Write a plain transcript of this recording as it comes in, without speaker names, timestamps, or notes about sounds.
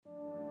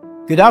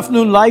Good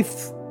afternoon,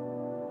 life.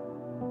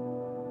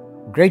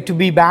 Great to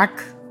be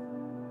back.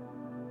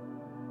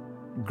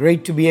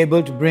 Great to be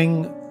able to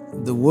bring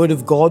the Word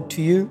of God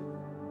to you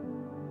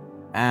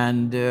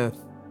and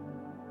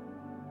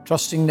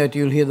trusting that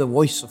you'll hear the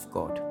voice of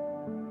God.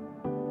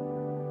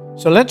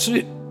 So let's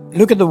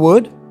look at the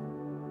Word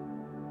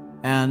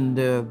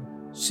and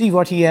see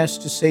what He has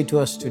to say to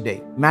us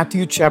today.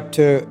 Matthew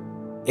chapter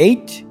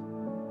 8,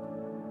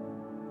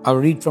 I'll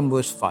read from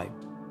verse 5.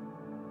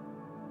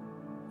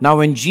 Now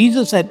when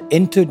Jesus had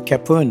entered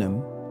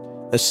Capernaum,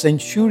 a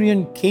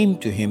centurion came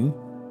to him,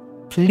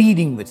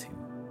 pleading with him,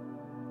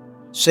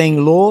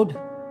 saying, Lord,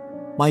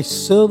 my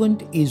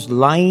servant is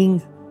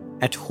lying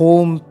at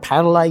home,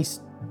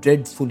 paralyzed,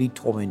 dreadfully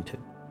tormented.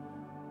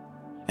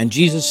 And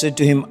Jesus said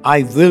to him,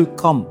 I will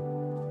come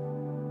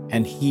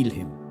and heal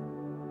him.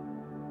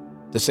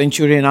 The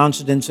centurion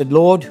answered and said,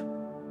 Lord,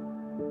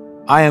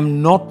 I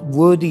am not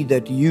worthy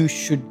that you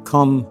should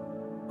come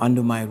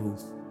under my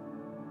roof,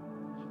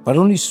 but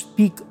only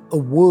speak a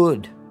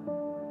word,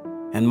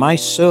 and my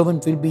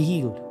servant will be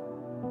healed.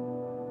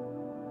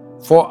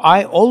 For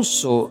I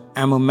also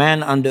am a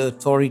man under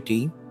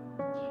authority,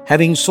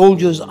 having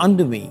soldiers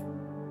under me.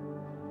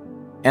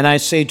 And I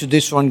say to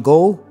this one,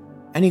 go,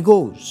 and he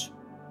goes.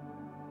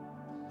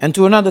 And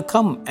to another,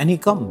 come, and he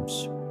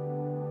comes.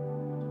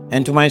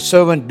 And to my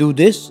servant, do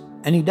this,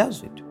 and he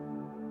does it.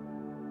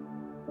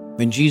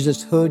 When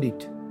Jesus heard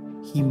it,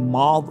 he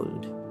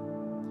marveled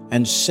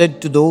and said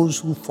to those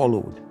who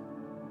followed,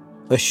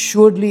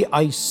 Assuredly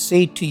I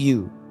say to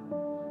you,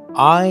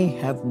 I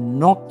have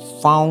not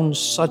found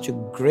such a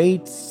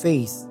great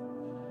faith,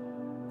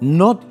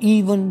 not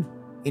even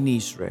in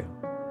Israel.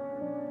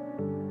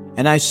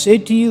 And I say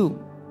to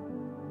you,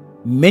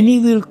 many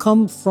will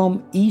come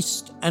from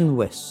east and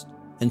west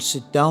and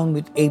sit down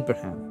with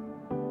Abraham,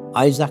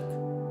 Isaac,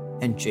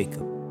 and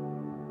Jacob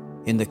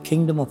in the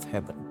kingdom of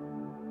heaven.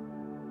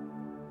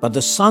 But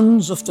the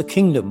sons of the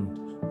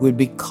kingdom will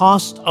be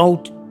cast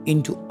out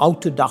into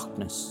outer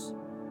darkness.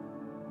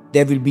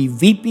 There will be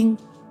weeping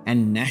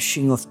and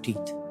gnashing of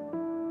teeth.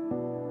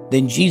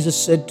 Then Jesus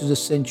said to the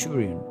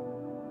centurion,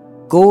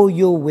 Go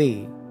your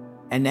way,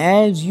 and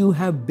as you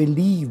have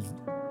believed,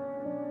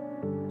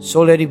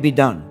 so let it be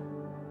done.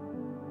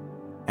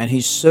 And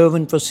his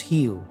servant was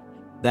healed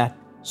that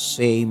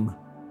same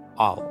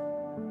hour.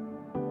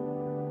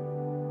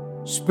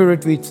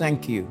 Spirit, we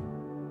thank you.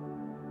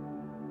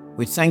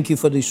 We thank you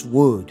for this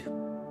word.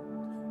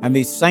 And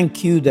we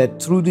thank you that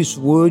through this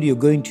word you're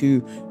going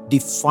to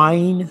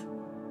define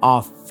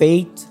our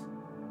faith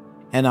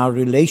and our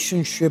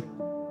relationship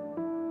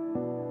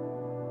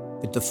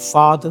with the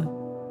Father,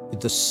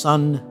 with the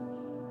Son,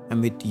 and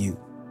with you.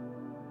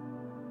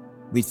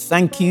 We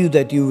thank you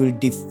that you will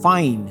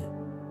define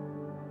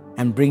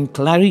and bring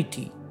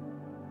clarity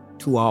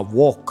to our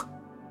walk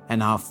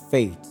and our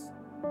faith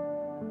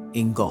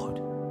in God.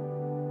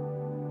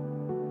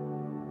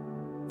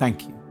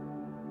 Thank you.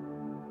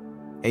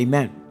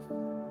 Amen.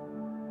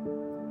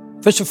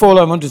 First of all,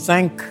 I want to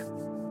thank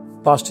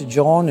Pastor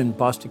John and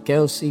Pastor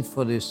Kelsey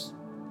for this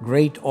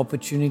great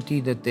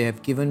opportunity that they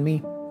have given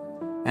me,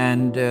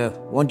 and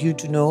want you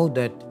to know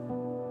that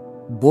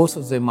both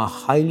of them are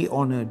highly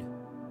honored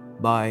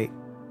by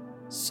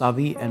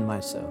Savi and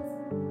myself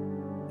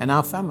and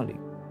our family.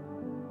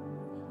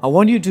 I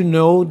want you to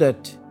know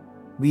that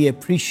we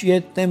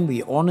appreciate them,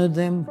 we honor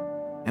them,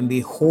 and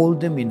we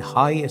hold them in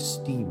high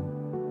esteem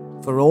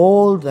for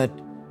all that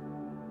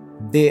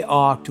they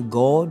are to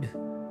God,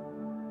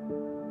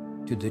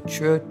 to the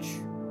church,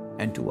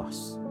 and to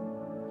us.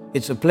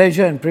 It's a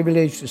pleasure and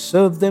privilege to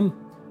serve them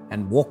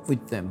and walk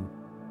with them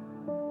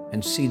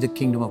and see the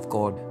kingdom of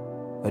God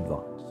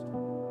advance.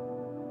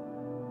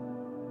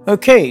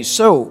 Okay,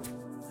 so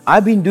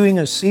I've been doing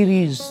a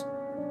series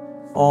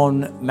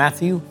on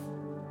Matthew,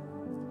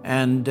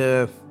 and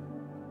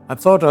I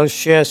thought I'll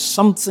share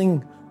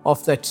something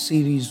of that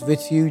series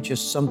with you,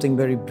 just something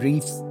very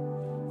brief.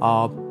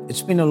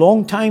 It's been a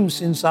long time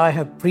since I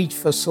have preached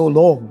for so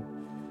long.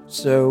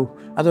 So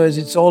otherwise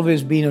it's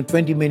always been a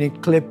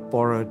 20-minute clip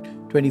or a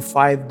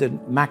 25 the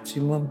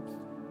maximum.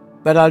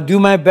 But I'll do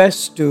my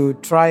best to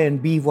try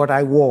and be what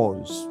I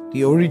was,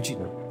 the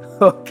original.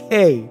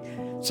 Okay,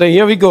 so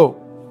here we go.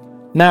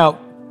 Now,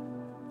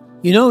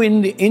 you know,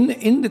 in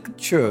the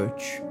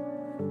church,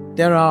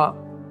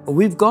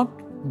 we've got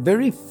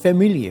very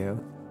familiar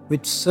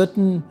with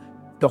certain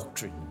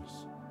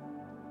doctrines.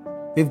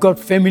 We've got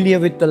familiar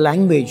with the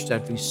language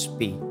that we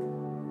speak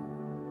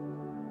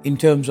in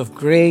terms of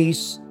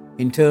grace,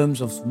 in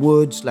terms of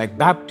words like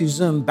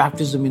baptism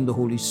in the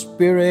Holy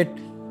Spirit,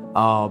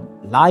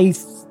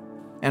 life,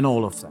 and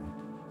all of that.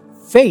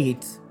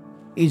 Faith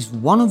is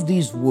one of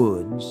these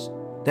words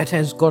that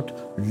has got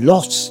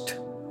lost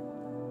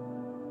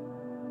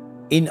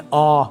in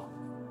our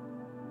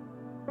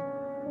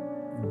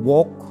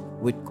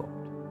walk with God.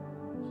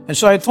 And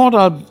so I thought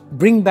I'll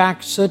bring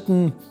back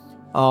certain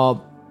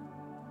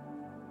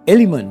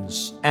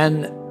elements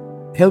and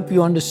help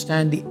you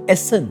understand the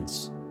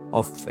essence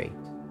of faith.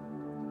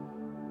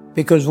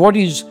 Because what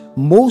is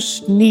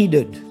most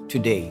needed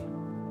today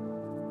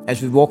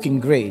as we walk in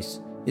grace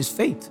is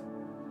faith.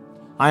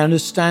 I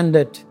understand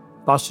that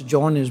Pastor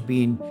John has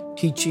been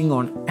teaching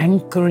on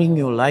anchoring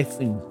your life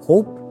in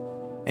hope.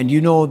 And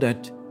you know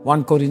that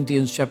 1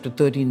 Corinthians chapter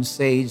 13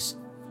 says,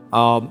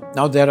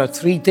 now there are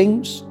three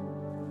things: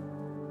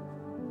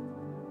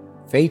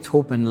 faith,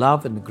 hope, and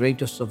love. And the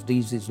greatest of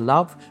these is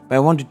love. But I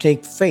want to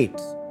take faith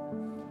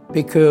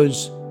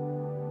because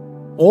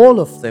all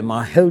of them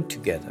are held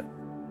together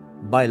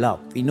by love.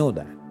 We know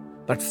that.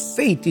 But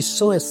faith is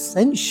so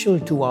essential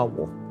to our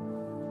walk.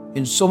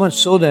 And so much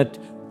so that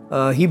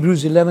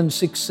Hebrews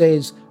 11:6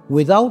 says,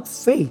 without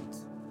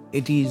faith,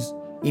 it is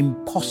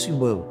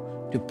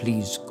impossible to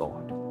please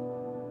God.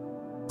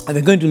 And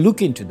we're going to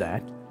look into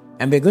that.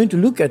 And we're going to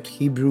look at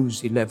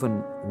Hebrews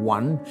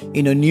 11:1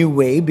 in a new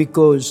way,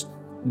 because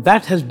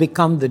that has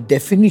become the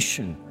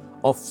definition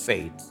of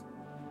faith.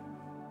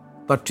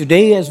 But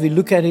today, as we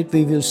look at it,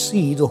 we will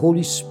see the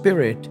Holy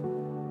Spirit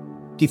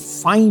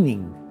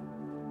defining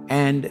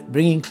and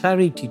bringing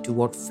clarity to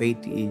what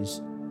faith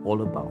is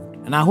all about.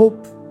 And I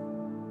hope,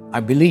 I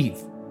believe,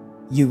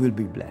 you will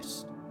be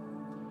blessed.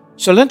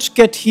 So let's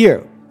get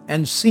here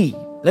and see.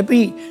 Let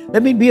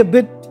me be a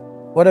bit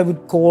what I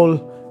would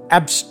call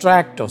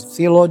abstract or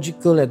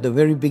theological at the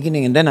very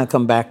beginning, and then I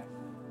come back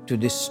to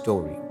this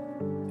story.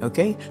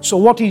 Okay? So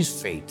what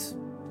is faith?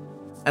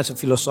 That's a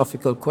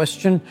philosophical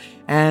question.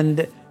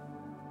 And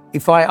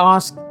if I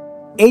ask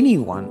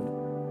anyone,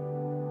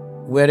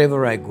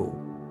 wherever I go,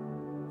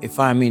 if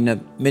I'm in the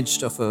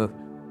midst of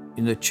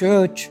in the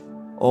church,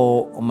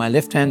 or on my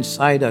left-hand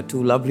side are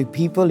two lovely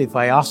people, if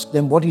I ask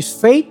them, what is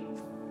faith?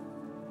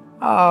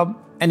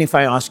 And if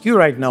I ask you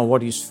right now,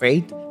 what is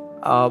faith?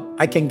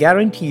 I can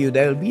guarantee you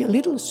there will be a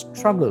little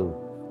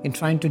struggle in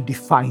trying to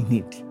define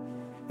it.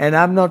 And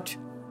I'm not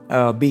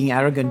being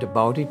arrogant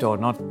about it or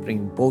not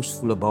being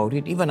boastful about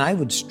it. Even I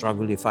would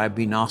struggle if I've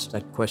been asked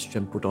that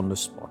question, put on the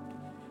spot.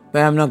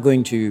 But I'm not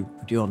going to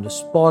put you on the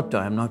spot.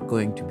 I'm not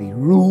going to be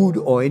rude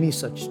or any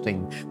such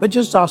thing. But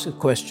just ask a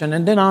question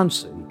and then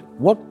answer it.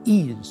 What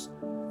is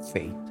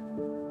faith?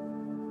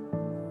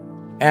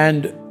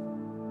 And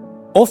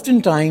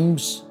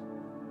oftentimes,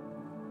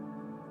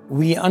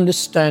 we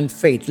understand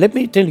faith. Let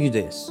me tell you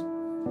this.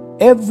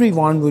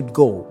 Everyone would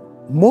go,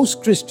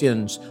 most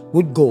Christians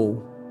would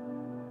go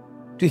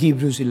to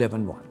Hebrews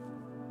 11:1.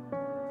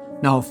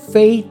 Now,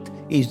 faith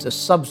is the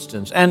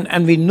substance,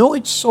 and we know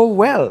it so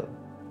well.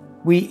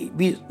 We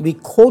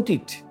quote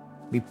it,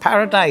 we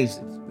parrotise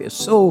it, we are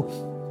so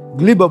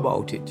glib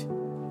about it.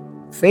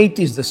 Faith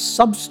is the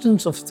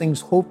substance of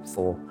things hoped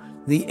for,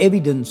 the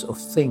evidence of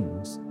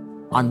things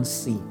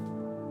unseen.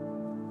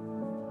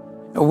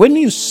 Now, when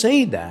you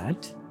say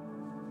that,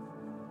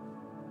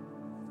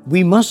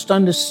 we must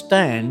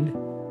understand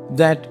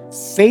that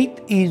faith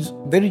is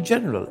very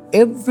general.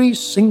 Every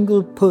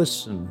single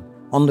person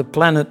on the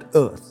planet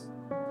Earth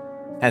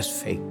has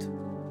faith.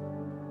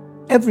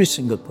 Every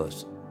single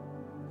person.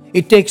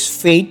 It takes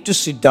faith to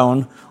sit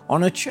down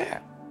on a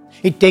chair.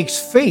 It takes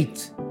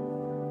faith.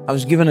 I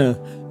was given a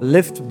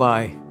lift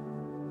by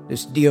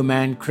this dear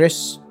man,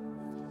 Chris,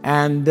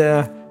 and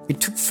it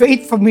took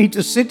faith for me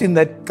to sit in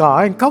that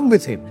car and come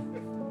with him.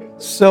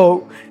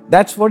 So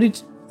that's what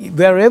it's,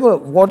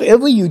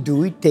 whatever you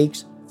do, it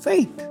takes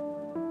faith.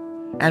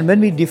 And when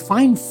we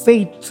define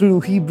faith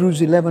through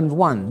Hebrews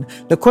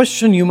 11:1, the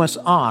question you must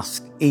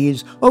ask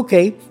is,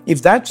 okay,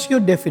 if that's your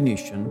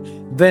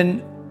definition,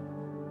 then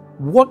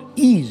what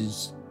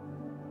is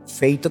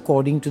faith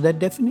according to that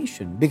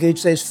definition? Because it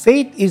says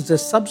faith is the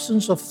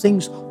substance of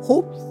things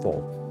hoped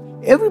for.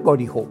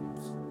 Everybody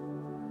hopes.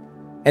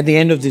 At the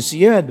end of this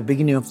year, at the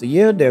beginning of the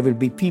year, there will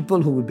be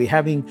people who will be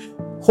having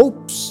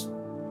hopes.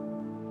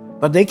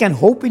 But they can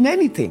hope in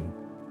anything.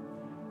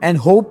 And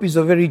hope is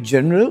a very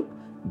general,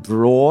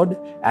 broad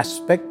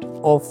aspect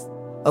of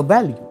a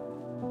value.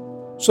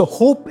 So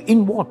hope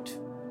in what?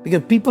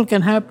 Because people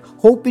can have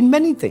hope in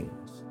many things.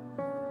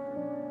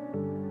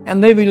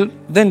 And they will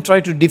then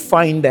try to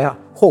define their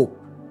hope.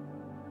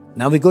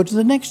 Now we go to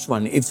the next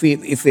one. If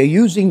we're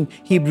using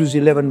Hebrews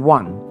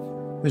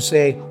 11:1, we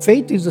say,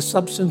 faith is the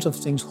substance of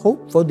things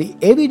hoped for, the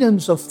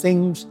evidence of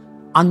things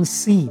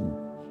unseen.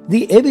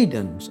 The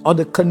evidence or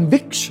the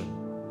conviction.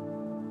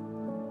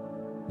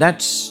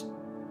 That's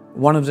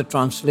one of the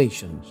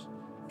translations.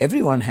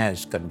 Everyone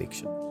has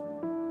convictions.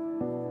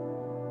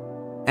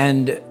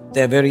 And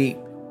they're very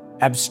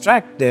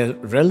abstract, they're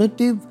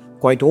relative.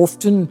 Quite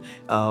often,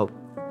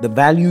 the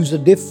values are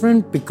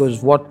different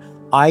because what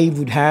I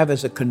would have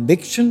as a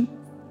conviction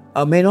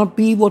may not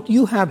be what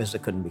you have as a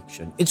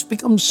conviction. It's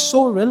become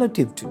so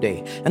relative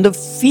today. And the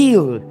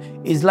field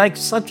is like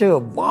such a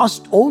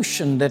vast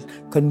ocean that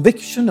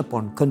conviction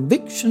upon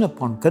conviction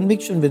upon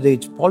conviction, whether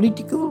it's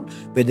political,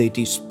 whether it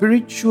is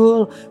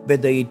spiritual,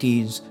 whether it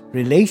is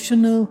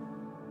relational,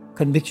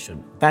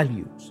 conviction,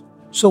 values.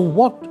 So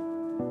what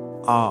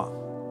are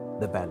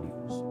the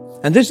values?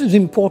 And this is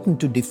important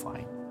to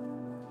define.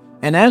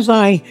 And as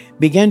I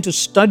began to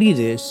study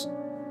this,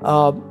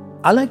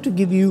 I like to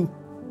give you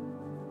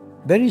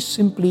very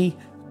simply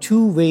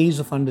two ways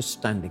of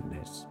understanding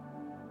this.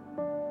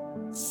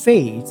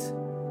 Faith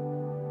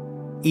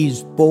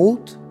is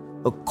both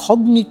a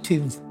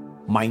cognitive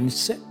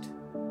mindset,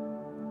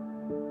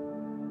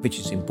 which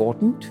is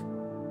important,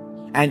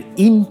 an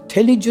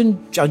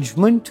intelligent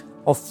judgment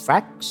of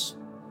facts,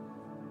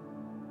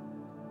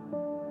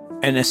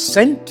 an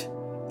ascent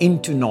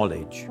into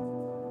knowledge.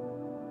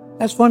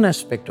 That's one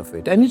aspect of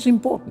it, and it's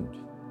important.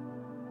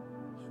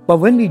 But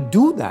when we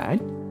do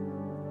that,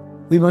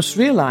 we must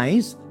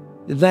realize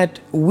that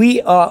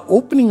we are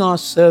opening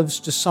ourselves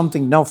to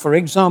something. Now, for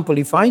example,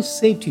 if I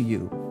say to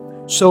you,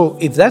 so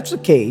if that's the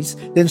case,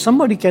 then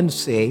somebody can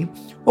say,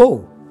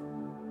 oh,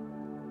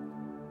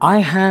 I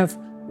have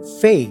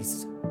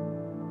faith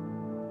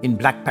in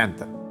Black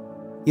Panther.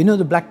 You know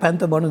the Black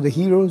Panther, one of the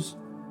heroes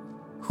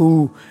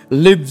who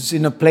lives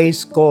in a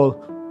place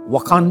called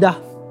Wakanda?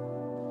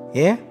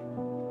 Yeah?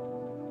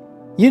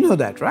 You know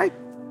that, right?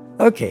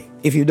 Okay.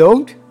 If you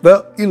don't,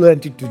 well, you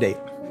learned it today.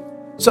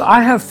 So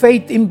I have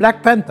faith in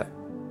Black Panther,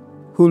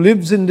 who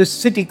lives in this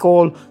city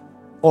called,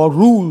 or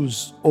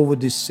rules over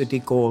this city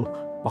called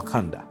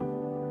Wakanda.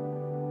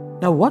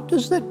 Now, what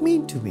does that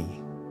mean to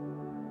me?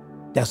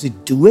 Does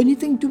it do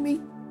anything to me?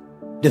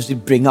 Does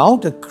it bring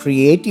out a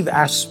creative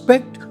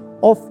aspect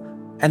of,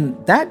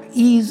 and that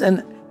is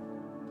an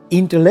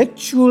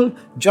intellectual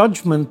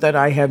judgment that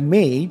I have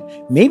made,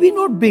 maybe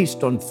not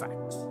based on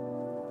facts.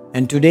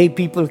 And today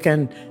people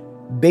can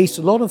base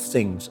a lot of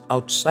things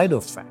outside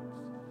of facts.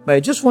 But I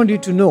just want you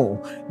to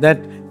know that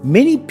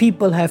many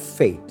people have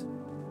faith,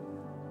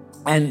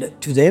 and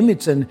to them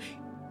it's an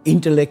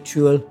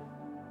intellectual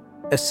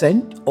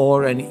assent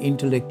or an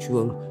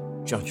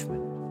intellectual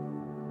judgment.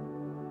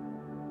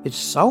 It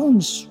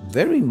sounds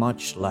very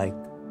much like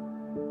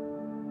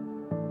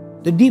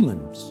the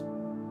demons.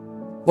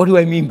 What do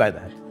I mean by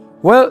that?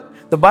 Well,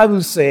 the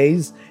Bible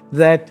says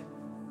that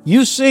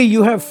you say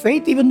you have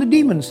faith, even the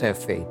demons have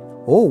faith.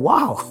 Oh,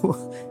 wow.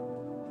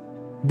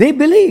 They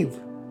believe.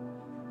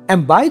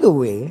 And by the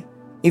way,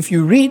 if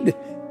you read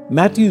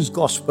Matthew's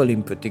gospel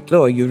in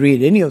particular, or you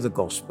read any of the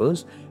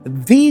gospels,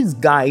 these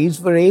guys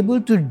were able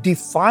to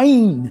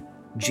define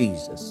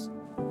Jesus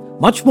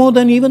much more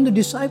than even the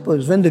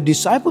disciples. When the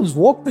disciples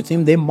walked with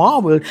him, they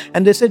marveled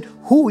and they said,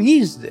 who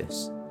is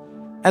this?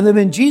 And then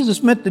when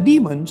Jesus met the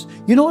demons,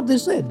 you know what they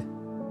said?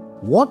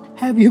 What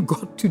have you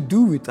got to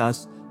do with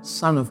us,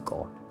 Son of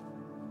God?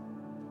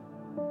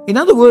 In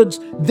other words,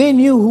 they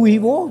knew who he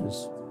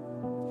was.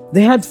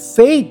 They had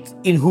faith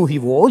in who he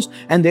was,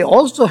 and they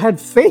also had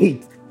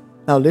faith,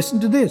 now listen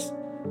to this,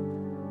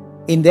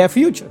 in their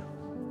future.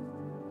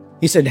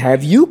 He said,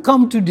 have you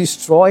come to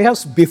destroy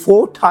us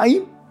before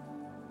time?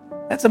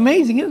 That's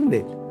amazing, isn't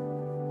it?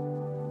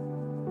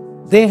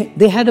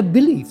 They had a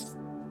belief,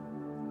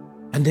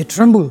 and they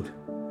trembled.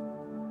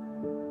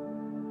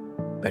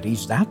 But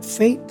is that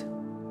faith?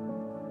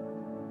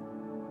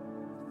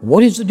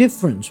 What is the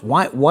difference?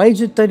 Why is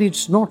it that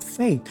it's not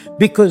faith?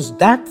 Because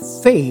that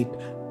faith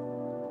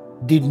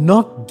did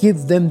not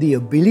give them the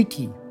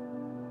ability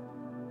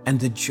and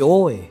the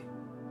joy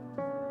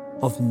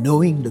of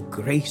knowing the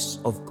grace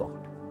of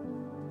God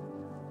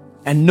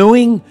and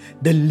knowing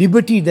the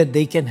liberty that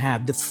they can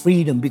have, the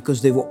freedom,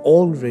 because they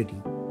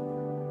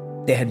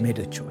had made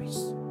a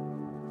choice.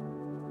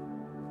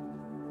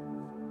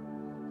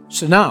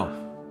 So now,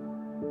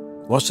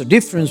 what's the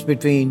difference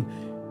between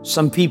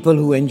some people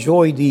who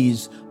enjoy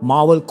these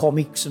Marvel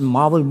comics and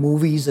Marvel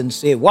movies and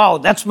say, wow,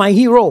 that's my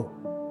hero?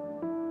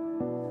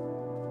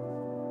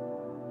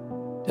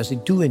 Does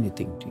it do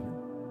anything to you?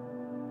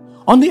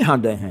 On the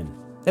other hand,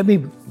 let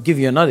me give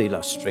you another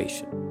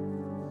illustration.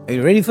 Are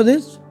you ready for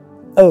this?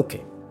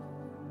 Okay.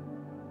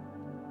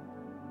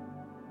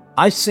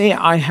 I say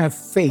I have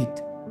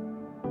faith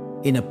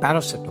in a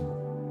paracetamol.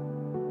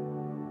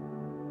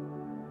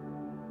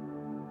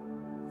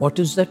 What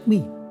does that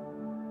mean?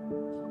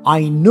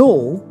 I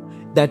know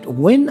that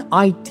when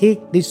I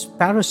take this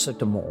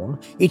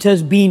paracetamol, it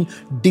has been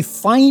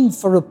defined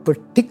for a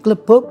particular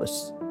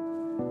purpose.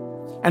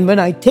 And when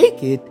I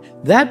take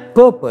it, that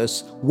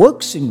purpose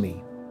works in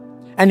me.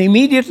 And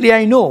immediately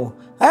I know,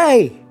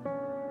 hey,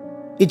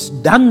 it's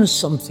done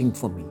something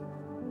for me.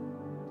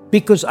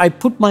 Because I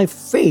put my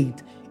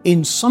faith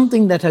in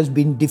something that has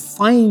been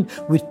defined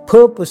with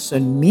purpose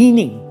and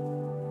meaning.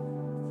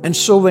 And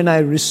so when I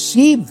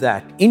receive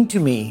that into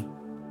me,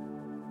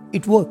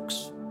 it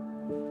works.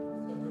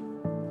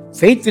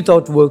 Faith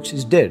without works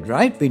is dead,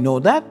 right? We know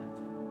that.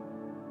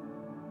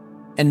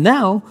 And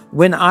now,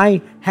 when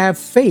I have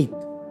faith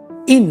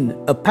in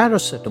a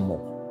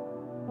paracetamol,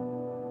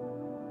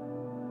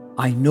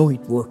 I know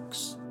it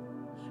works.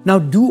 Now,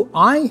 do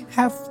I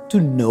have to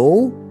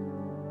know?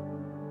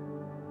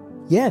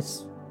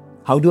 Yes.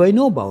 How do I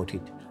know about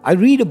it? I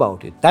read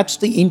about it. That's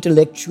the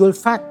intellectual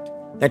fact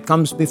that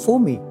comes before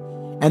me.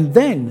 And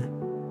then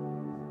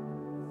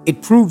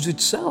it proves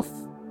itself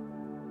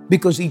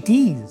because it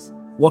is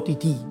what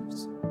it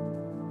is.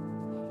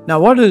 Now,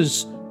 what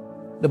does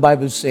the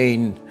Bible say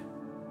in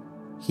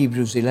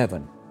Hebrews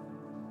 11?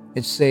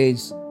 It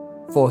says,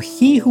 for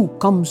he who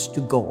comes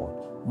to God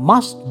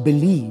must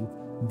believe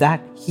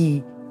that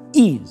he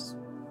is.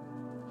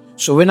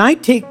 So when I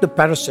take the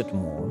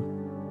paracetamol,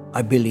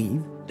 I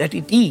believe that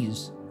it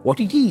is what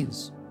it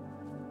is.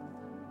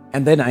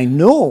 And then I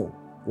know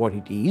what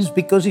it is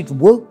because it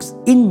works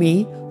in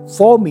me,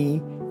 for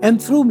me,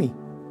 and through me.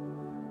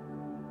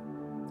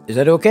 Is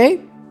that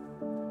okay?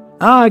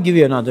 I'll give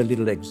you another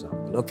little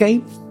example,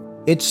 okay?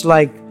 It's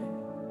like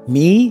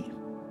me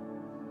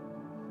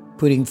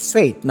putting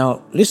faith.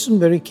 Now, listen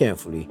very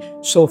carefully.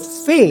 So,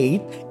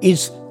 faith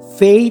is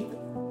faith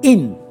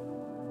in.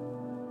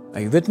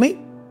 Are you with me?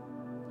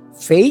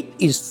 Faith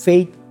is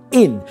faith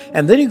in.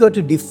 And then you got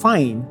to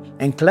define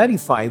and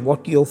clarify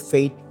what your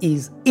faith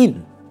is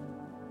in.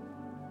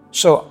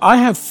 So, I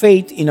have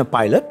faith in a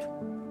pilot,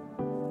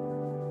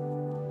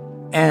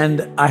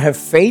 and I have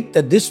faith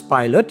that this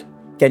pilot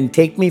can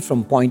take me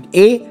from point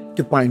A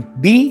to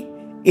point B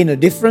in a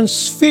different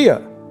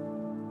sphere.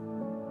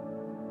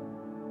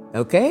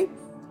 Okay?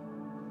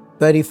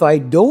 But if I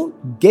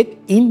don't get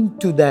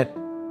into that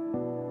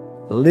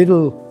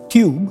little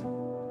tube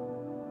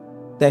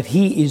that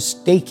he is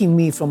taking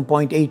me from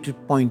point A to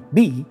point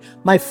B,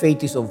 my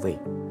faith is of vain.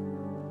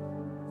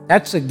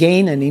 That's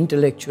again an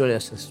intellectual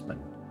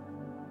assessment.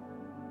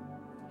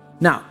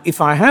 Now, if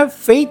I have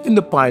faith in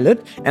the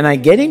pilot and I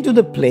get into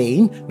the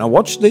plane, now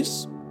watch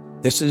this.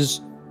 This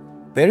is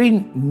very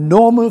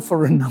normal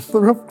for a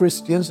number of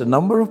Christians, a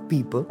number of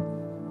people.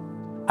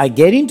 I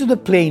get into the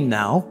plane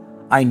now.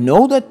 I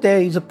know that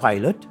there is a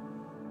pilot,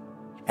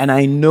 and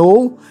I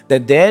know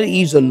that there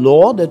is a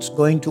law that's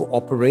going to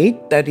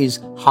operate that is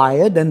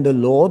higher than the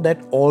law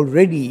that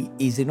already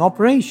is in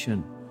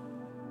operation.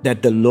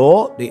 That the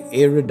law, the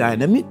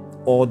aerodynamic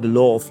or the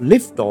law of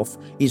liftoff,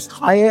 is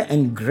higher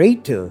and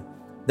greater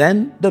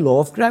than the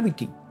law of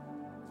gravity.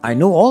 I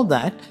know all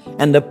that,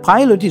 and the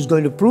pilot is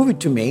going to prove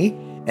it to me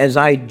as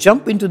I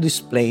jump into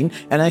this plane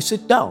and I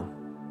sit down.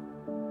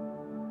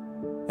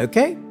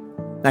 Okay?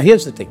 Now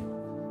here's the thing.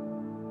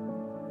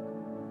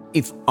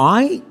 If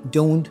I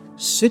don't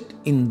sit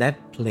in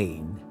that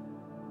plane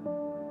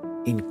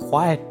in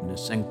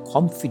quietness and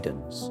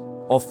confidence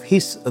of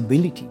his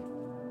ability,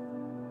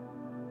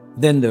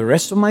 then the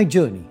rest of my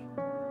journey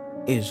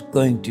is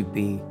going to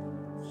be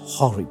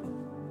horrible.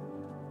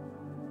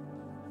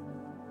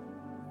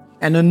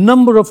 And a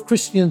number of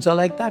Christians are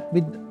like that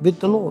with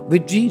the Lord,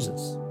 with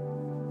Jesus.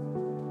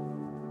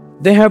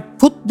 They have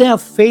put their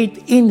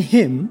faith in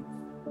Him,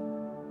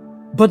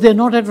 but they're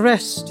not at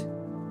rest.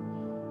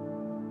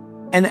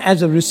 And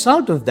as a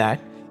result of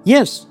that,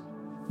 yes,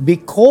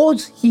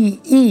 because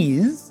He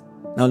is,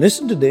 now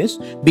listen to this,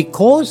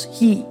 because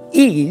He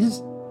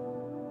is,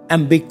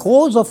 and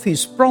because of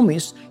His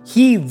promise,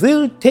 He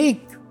will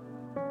take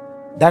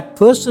that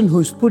person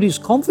who's put his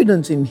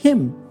confidence in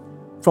Him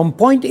from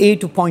point A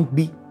to point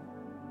B.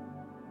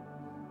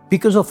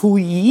 Because of who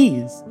He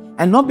is,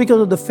 and not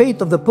because of the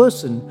faith of the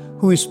person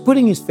who is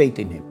putting his faith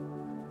in Him.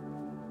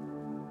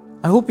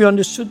 I hope you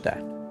understood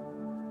that.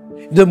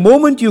 The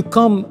moment you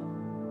come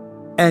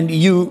and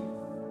you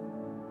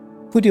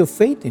put your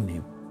faith in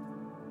Him,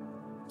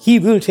 He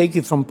will take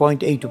you from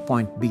point A to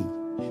point B,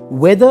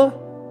 whether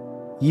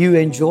you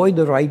enjoy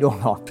the ride or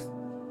not,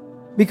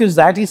 because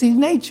that is His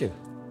nature.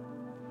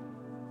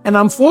 And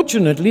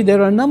unfortunately,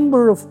 there are a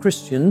number of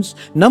Christians,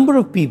 number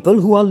of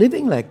people who are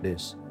living like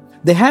this.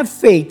 They have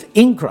faith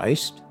in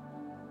Christ,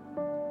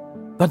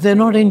 but they're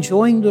not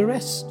enjoying the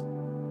rest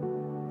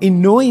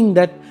in knowing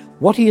that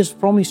what He has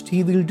promised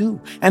He will do.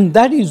 And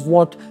that is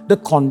what the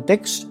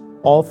context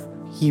of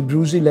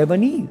Hebrews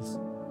 11 is.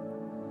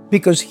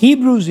 Because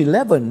Hebrews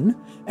 11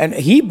 and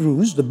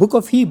Hebrews, the book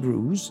of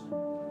Hebrews,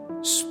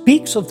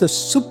 speaks of the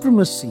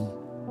supremacy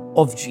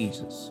of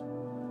Jesus.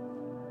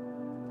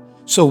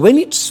 So when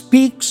it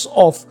speaks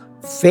of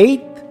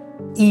faith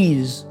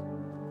is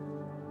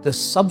the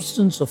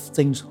substance of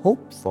things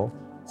hoped for,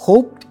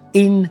 hoped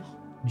in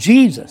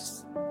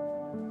Jesus,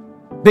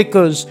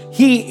 because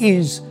He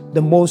is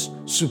the most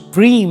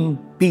supreme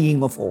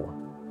being of all.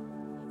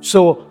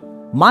 So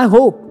my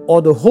hope,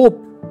 or the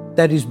hope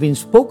that is being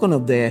spoken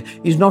of there,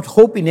 is not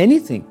hope in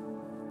anything,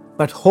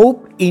 but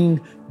hope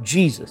in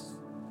Jesus.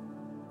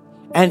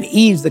 And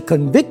is the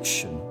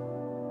conviction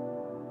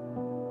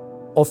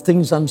of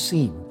things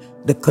unseen.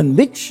 The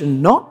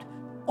conviction not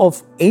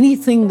of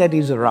anything that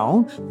is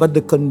around, but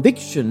the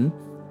conviction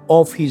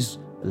of His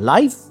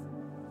life,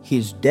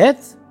 His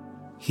death,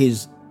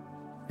 His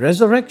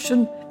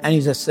resurrection, and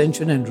His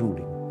ascension and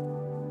ruling.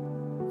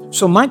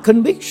 So my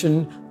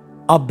conviction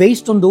are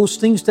based on those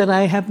things that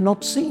I have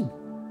not seen.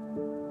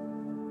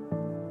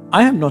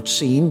 I have not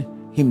seen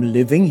Him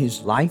living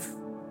His life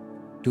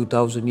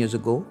 2,000 years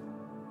ago.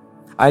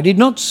 I did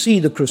not see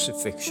the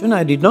crucifixion.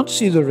 I did not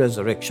see the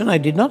resurrection. I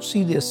did not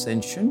see the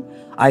ascension.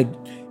 I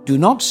do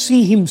not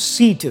see Him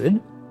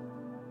seated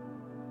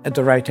at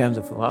the right hand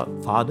of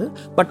the Father,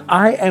 but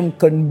I am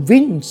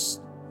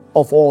convinced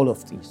of all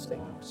of these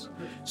things.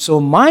 So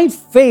my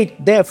faith,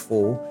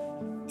 therefore,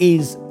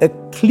 is a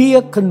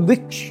clear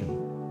conviction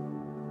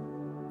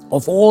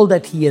of all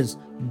that He has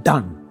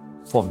done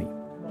for me.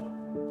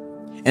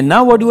 And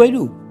now what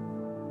do?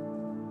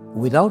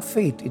 Without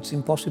faith, it's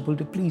impossible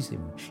to please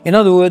Him. In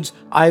other words,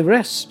 I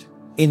rest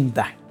in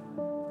that.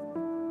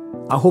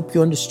 I hope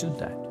you understood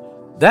that.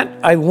 That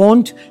I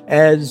want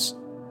as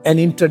an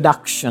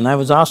introduction. I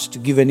was asked to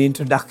give an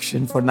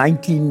introduction for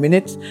 19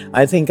 minutes.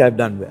 I think I've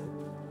done well.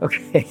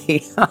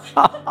 Okay.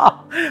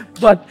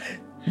 But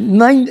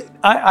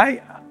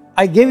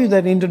I gave you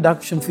that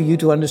introduction for you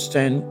to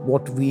understand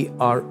what we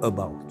are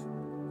about.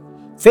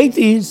 Faith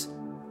is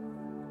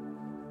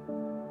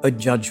a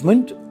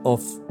judgment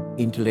of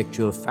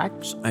intellectual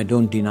facts. I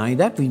don't deny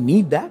that. We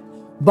need that.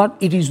 But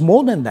it is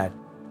more than that.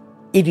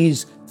 It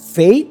is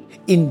faith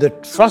in the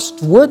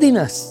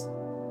trustworthiness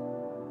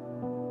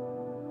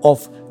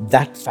of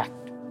that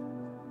fact.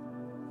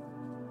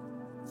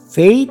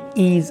 Faith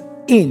is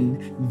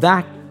in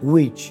that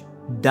which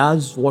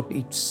does what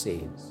it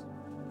says.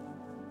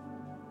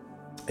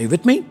 Are you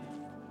with me?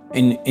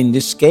 In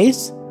this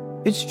case,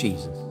 it's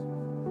Jesus.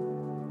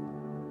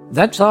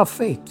 That's our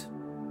faith.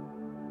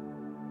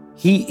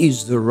 He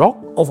is the rock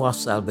of our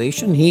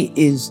salvation. He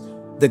is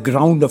the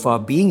ground of our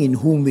being, in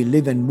whom we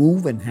live and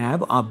move and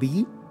have our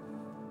being.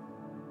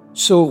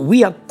 So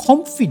we are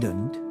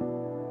confident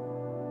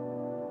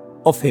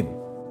of Him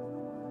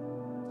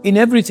in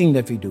everything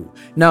that we do.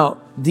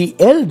 Now, the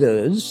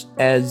elders,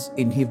 as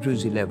in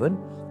Hebrews 11,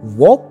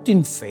 walked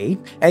in faith,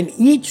 and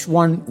each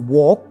one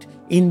walked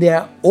in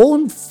their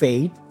own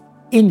faith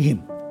in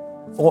Him,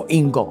 or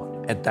in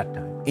God at that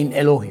time, in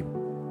Elohim,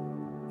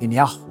 in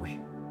Yahweh.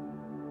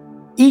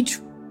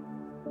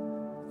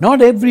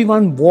 Not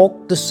everyone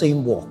walked the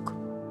same walk.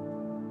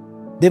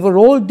 They were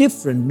all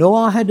different.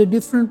 Noah had a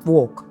different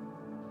walk.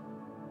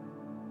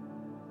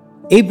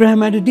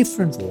 Abraham had a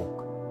different walk.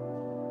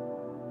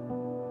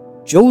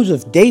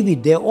 Joseph,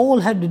 David, they all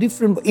had a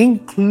different,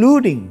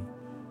 including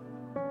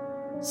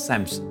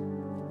Samson.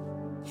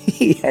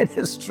 He had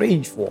a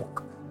strange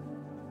walk.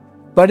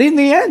 But in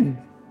the end,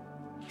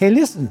 hey,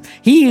 listen,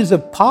 he is a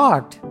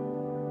part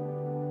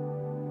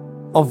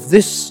of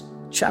this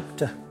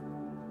chapter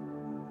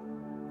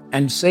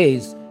and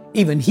says,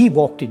 even he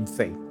walked in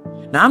faith.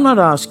 Now, I'm not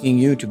asking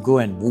you to go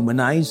and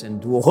womanize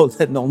and do all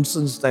that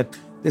nonsense that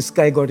this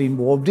guy got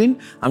involved in.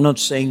 I'm not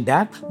saying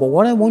that. But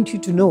what I want you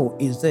to know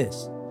is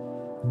this.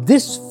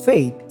 This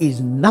faith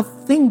is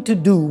nothing to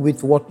do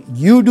with what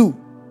you do.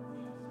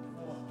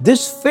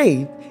 This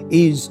faith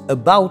is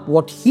about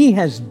what He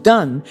has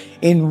done,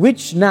 in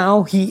which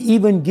now He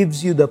even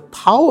gives you the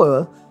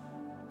power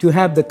to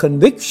have the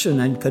conviction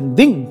and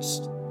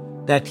convinced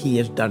that He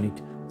has done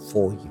it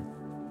for you.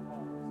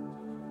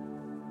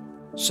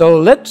 So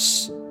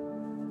let's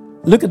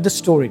look at the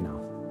story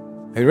now.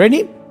 Are you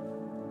ready?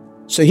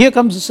 So here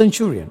comes the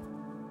centurion.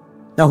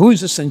 Now, who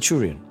is a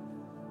centurion?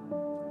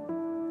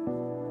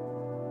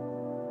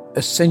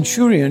 A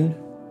centurion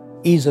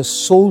is a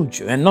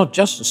soldier, and not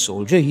just a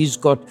soldier. He's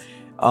got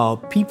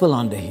people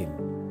under him.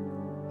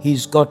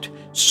 He's got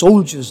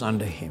soldiers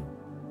under him.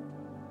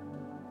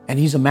 And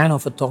he's a man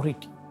of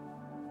authority.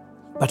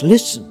 But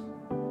listen,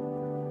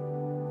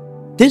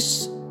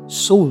 this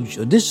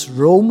soldier, this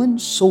Roman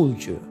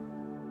soldier,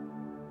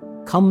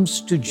 comes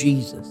to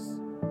Jesus,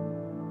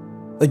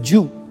 a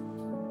Jew.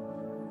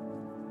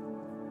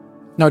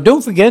 Now,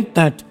 don't forget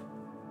that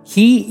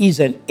he is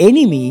an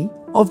enemy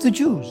of the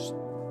Jews.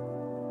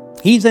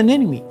 He's an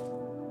enemy.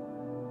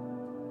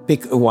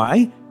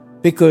 Why?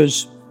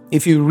 Because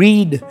if you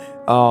read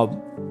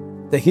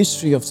the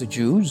history of the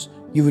Jews,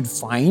 you would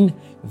find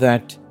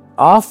that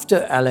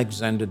after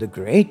Alexander the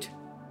Great,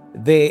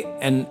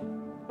 and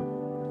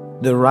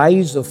the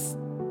rise of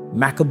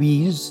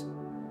Maccabees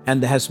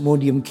and the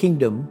Hasmonean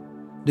kingdom,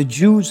 the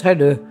Jews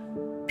had a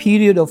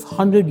period of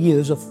 100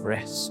 years of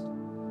rest.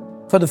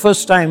 For the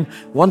first time,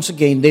 once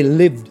again, they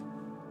lived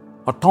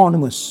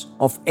autonomous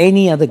of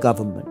any other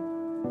government.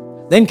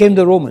 Then came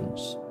the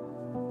Romans.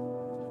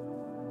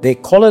 They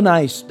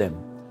colonized them.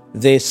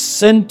 They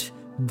sent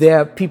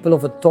their people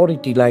of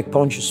authority like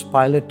Pontius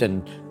Pilate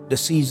and the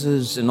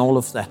Caesars and all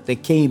of that. They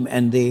came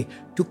and they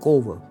took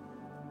over.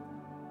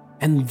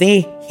 And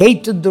they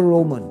hated the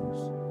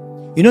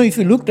Romans. You know, if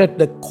you looked at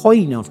the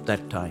coin of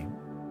that time,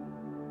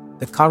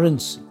 the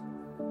currency,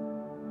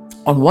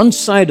 on one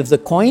side of the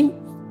coin,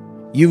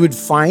 you would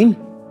find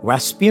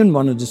Vespasian,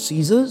 one of the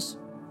Caesars,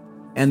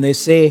 and they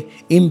say,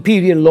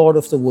 Imperial Lord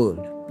of the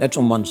World. That's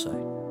on one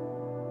side.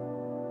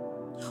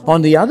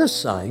 On the other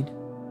side,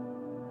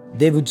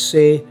 they would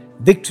say,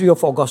 Victory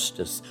of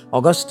Augustus.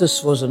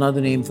 Augustus was another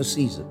name for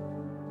Caesar.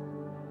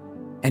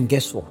 And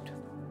guess what?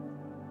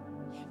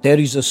 There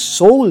is a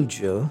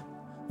soldier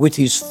with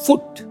his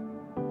foot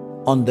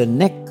on the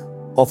neck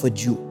of a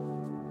Jew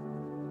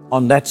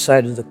on that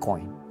side of the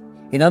coin.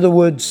 In other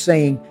words,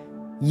 saying,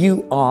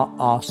 you are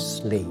our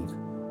slave.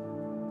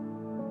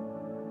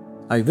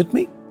 Are you with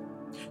me?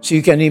 So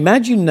you can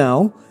imagine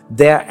now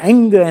their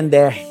anger and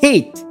their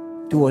hate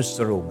towards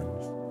the Romans.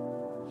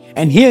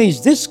 And here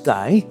is this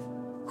guy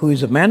who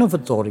is a man of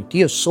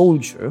authority, a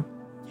soldier.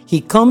 He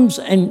comes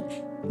and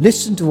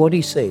listen to what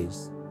he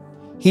says.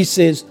 He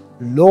says,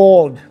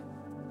 Lord.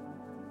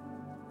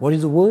 What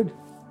is the word?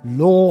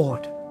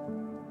 Lord.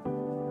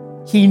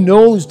 He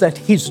knows that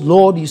his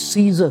Lord is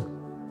Caesar.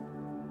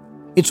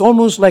 It's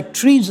almost like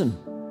treason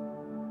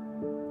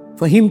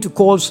for him to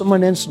call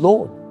someone else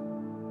Lord.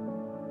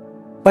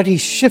 But he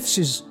shifts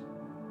his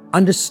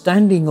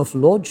understanding of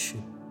lordship.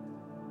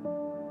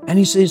 And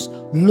he says,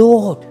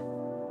 Lord,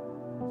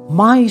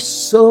 my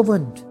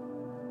servant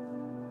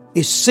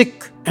is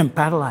sick and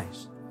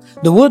paralyzed.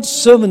 The word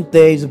servant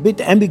there is a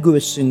bit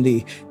ambiguous in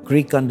the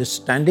Greek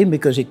understanding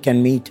because it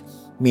can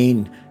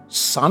mean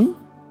son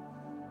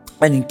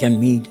and it can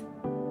mean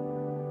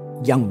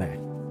young man.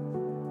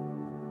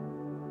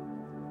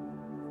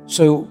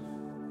 So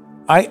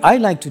I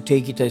like to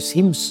take it as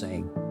him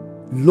saying,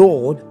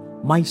 Lord,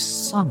 my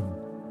son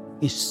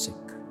is sick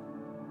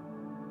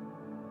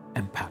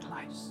and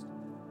paralyzed.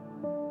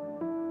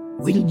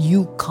 Will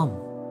you come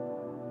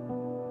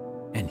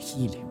and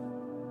heal him?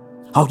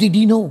 How did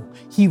he know?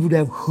 He would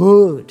have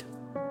heard.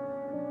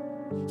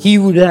 He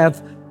would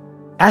have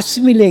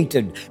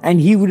assimilated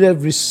and he would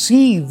have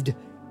received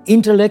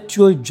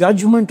intellectual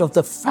judgment of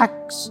the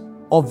facts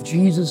of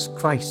Jesus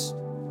Christ.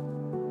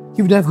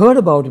 He would have heard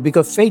about it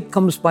because faith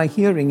comes by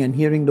hearing and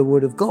hearing the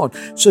word of God.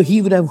 So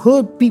he would have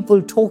heard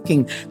people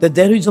talking that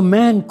there is a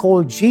man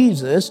called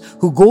Jesus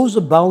who goes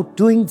about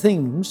doing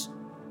things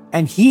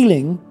and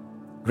healing,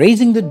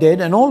 raising the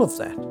dead and all of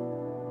that.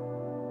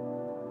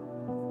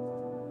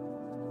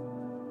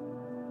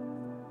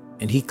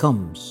 And he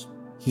comes.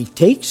 He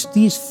takes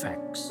these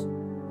facts.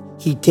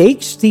 He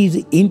takes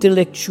these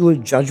intellectual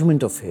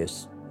judgment of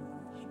his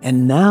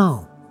and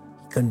now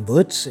he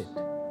converts it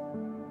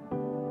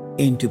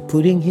into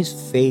putting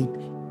his faith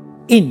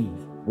in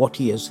what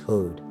he has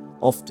heard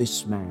of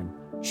this man,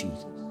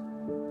 Jesus.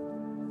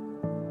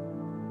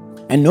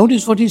 And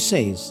notice what he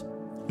says,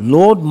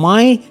 Lord,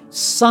 my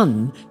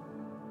son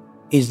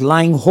is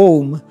lying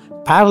home,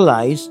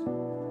 paralyzed,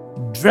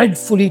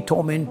 dreadfully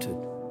tormented.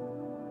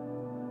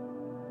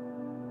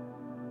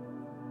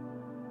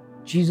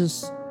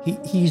 Jesus,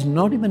 he's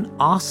not even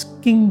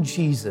asking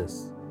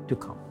Jesus to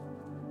come.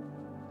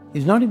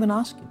 He's not even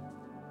asking.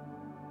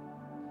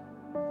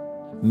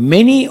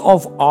 Many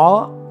of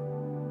our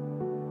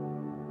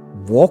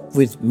walk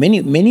with,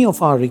 many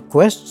of our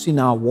requests in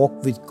our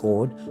walk with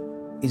God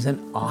is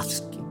an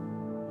asking.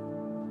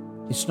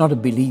 It's not a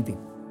believing.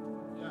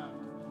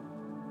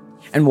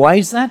 And why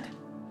is that?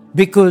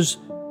 Because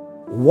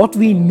what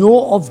we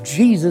know of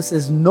Jesus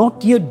has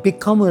not yet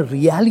become a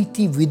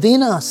reality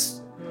within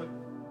us.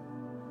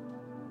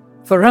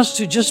 For us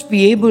to just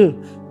be able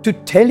to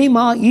tell him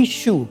our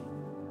issue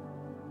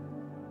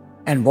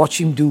and watch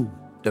him do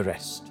the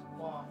rest.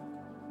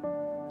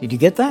 Did you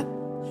get that?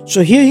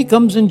 So here he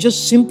comes and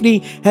just simply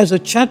has a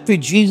chat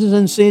with Jesus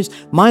and says,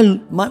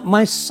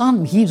 my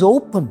son, he's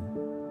open.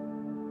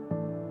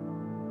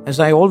 As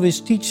I always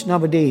teach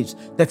nowadays,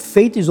 that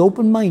faith is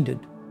open-minded.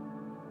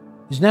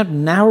 It's not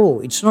narrow.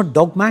 It's not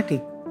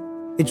dogmatic.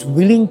 It's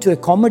willing to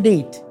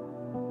accommodate.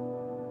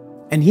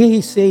 And here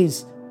he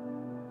says,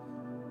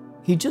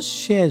 he just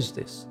shares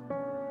this.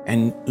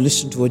 And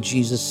listen to what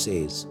Jesus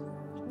says.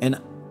 And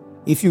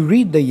if you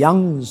read the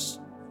Young's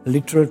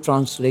literal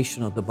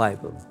translation of the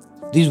Bible,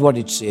 this is what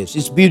it says.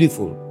 It's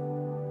beautiful.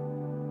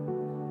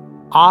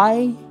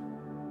 I,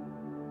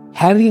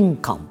 having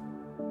come,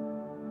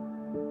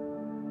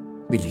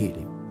 will heal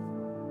him.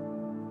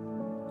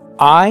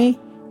 I,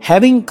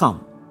 having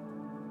come,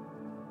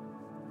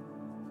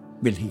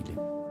 will heal him.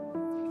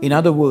 In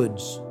other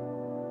words,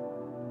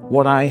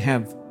 what I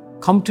have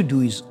come to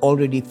do is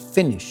already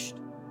finished.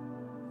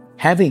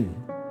 Having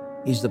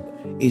is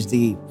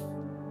the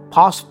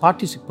past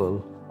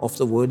participle of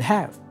the word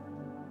have.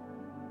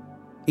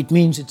 It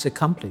means it's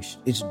accomplished,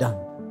 it's done.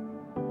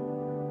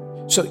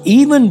 So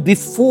even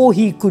before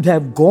he could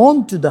have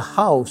gone to the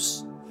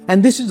house,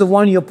 and this is the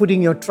one you're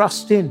putting your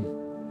trust in,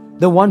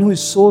 the one who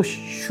is so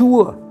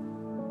sure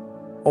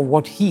of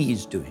what he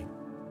is doing.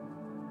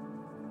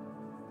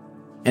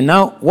 And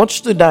now,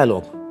 what's the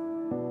dialogue?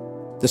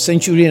 The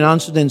centurion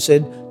answered and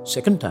said,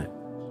 second time,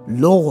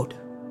 Lord,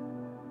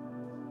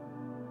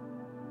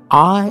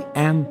 I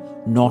am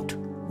not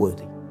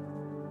worthy.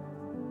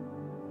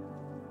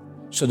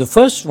 So the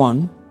first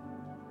one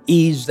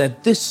is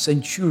that this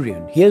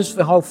centurion, here's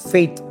how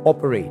faith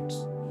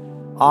operates.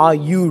 Are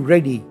you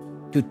ready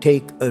to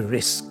take a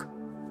risk?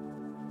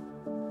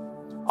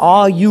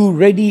 Are you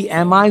ready?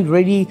 Am I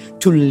ready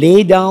to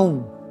lay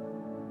down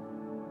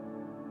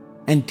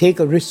and take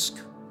a risk?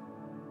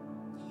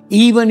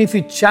 Even if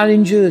it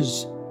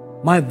challenges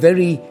my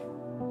very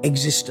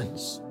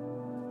existence.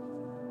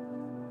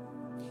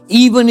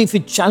 Even if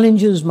it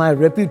challenges my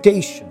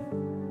reputation.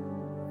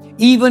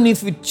 Even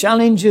if it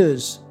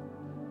challenges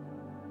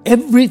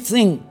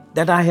everything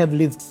that I have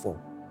lived for.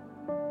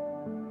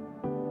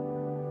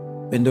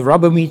 When the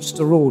rubber meets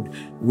the road,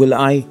 will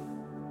I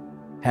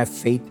have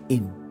faith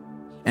in?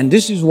 And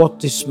this is what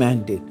this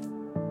man did.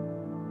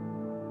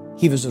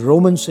 He was a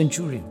Roman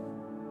centurion.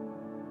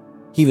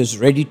 He was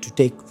ready to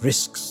take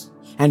risks.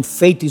 And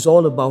faith is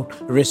all about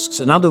risks.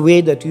 Another way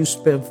that you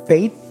spell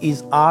faith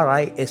is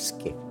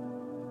R-I-S-K.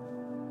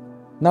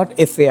 Not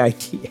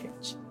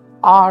F-A-I-T-H.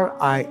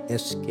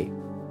 R-I-S-K.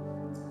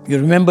 You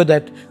remember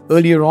that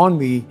earlier on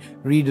we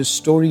read a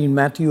story in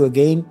Matthew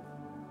again,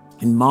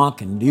 in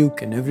Mark and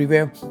Luke and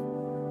everywhere.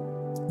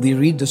 We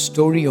read the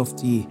story of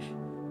the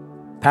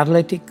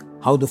paralytic,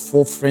 how the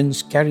 4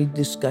 friends carried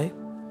this guy.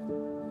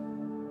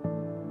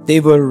 They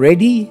were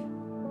ready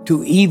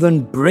to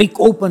even break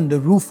open the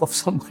roof of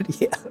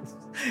somebody else.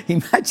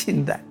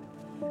 Imagine that.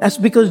 That's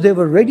because they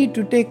were ready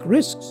to take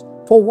risks.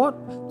 For what?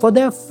 For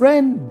their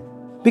friend.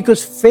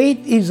 Because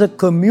faith is a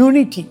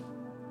community.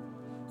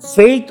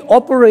 Faith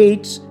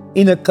operates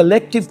in a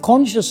collective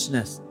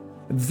consciousness.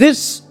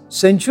 This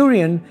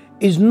centurion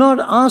is not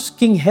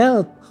asking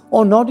help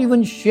or not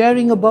even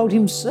sharing about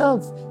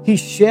himself. He's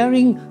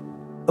sharing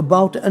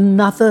about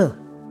another.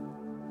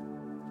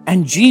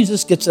 And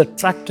Jesus gets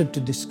attracted to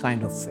this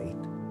kind of faith.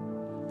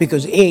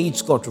 Because A,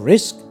 it's got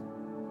risk.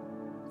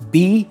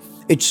 B,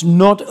 it's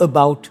not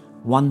about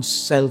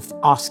oneself,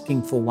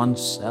 asking for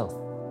oneself,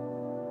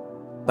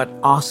 but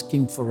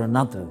asking for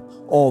another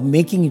or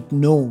making it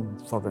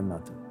known for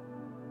another.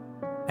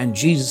 And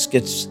Jesus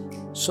gets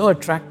so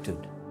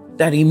attracted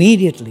that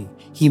immediately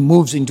he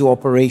moves into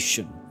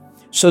operation.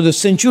 So the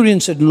centurion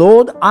said,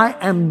 Lord, I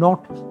am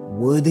not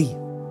worthy.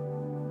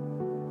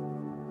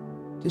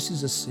 This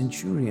is a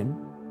centurion,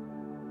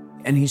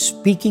 and he's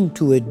speaking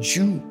to a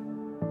Jew,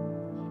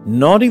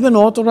 not even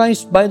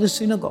authorized by the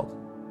synagogue,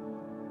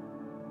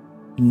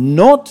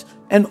 not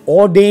an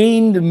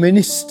ordained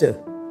minister,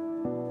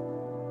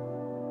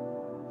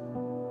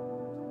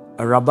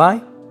 a rabbi,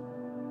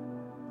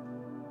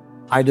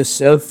 either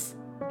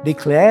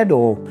self-declared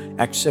or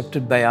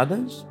accepted by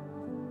others.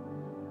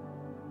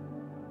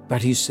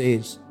 But he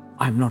says,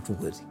 I'm not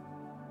worthy.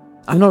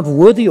 I'm not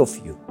worthy of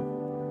you.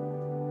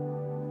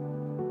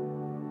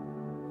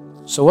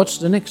 So what's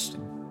the next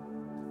thing?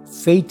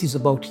 Faith is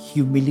about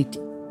humility.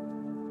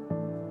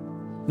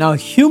 Now,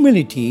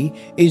 humility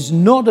is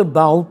not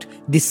about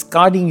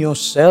discarding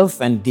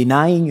yourself and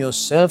denying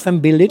yourself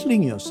and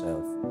belittling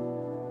yourself.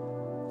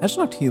 That's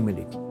not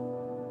humility.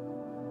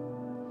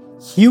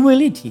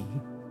 Humility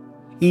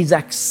is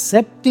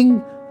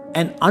accepting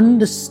and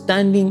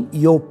understanding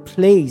your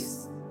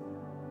place.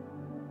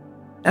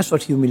 That's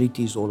what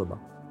humility is all about.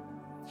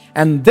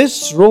 And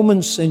this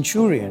Roman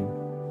centurion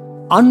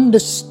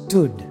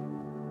understood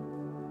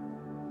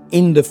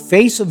in the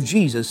face of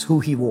Jesus who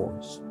he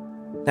was.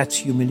 That's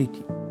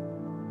humility.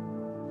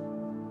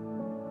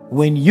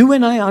 When you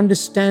and I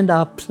understand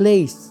our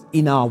place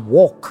in our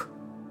walk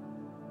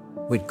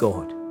with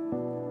God,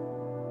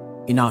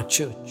 in our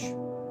church,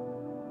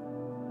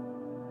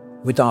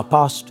 with our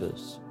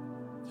pastors,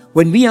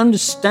 when we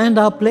understand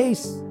our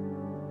place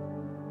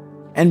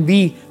and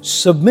we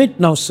submit.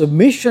 Now,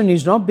 submission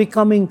is not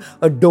becoming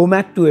a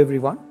doormat to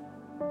everyone.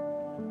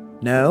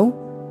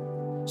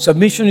 No.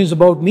 Submission is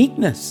about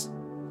meekness.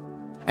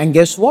 And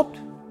guess what?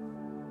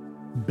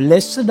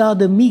 Blessed are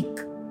the meek,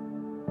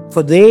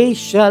 for they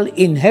shall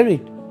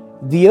inherit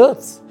the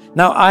earth.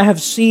 Now, I have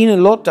seen a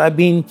lot. I've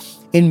been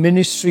in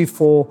ministry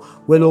for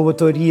well over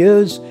 30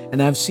 years,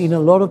 and I've seen a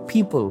lot of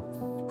people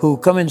who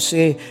come and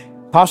say,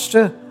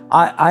 Pastor,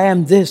 I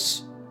am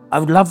this. I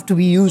would love to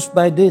be used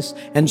by this.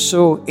 And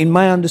so in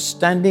my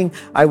understanding,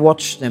 I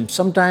watch them.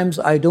 Sometimes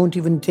I don't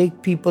even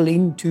take people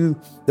into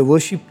the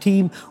worship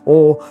team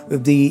or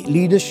the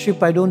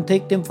leadership. I don't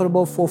take them for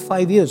about 4 or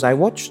 5 years. I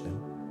watch them.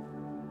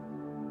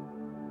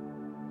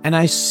 And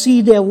I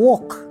see their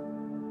walk.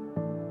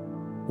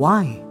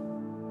 Why?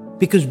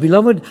 Because,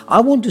 beloved, I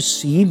want to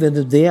see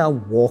whether they are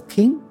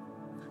walking,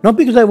 not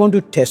because I want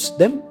to test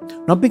them,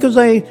 not because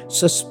I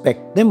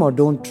suspect them or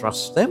don't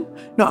trust them.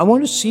 No, I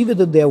want to see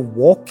whether they are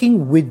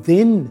walking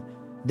within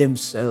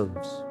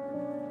themselves.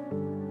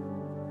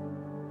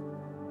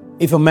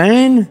 If a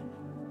man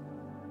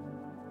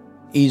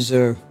is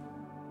a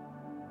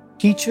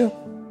teacher,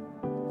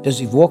 does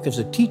he walk as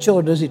a teacher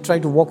or does he try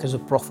to walk as a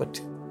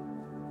prophet?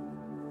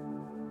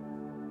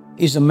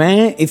 If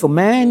a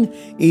man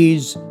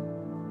is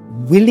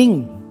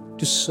willing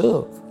to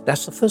serve,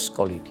 that's the first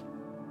quality.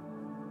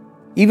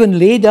 Even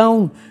lay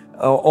down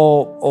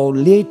or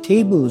lay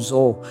tables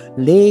or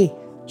lay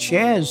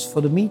chairs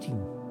for the meeting.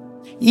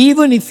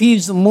 Even if he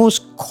is the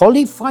most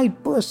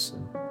qualified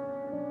person,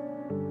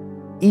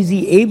 is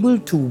he able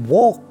to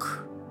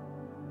walk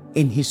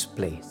in his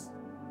place?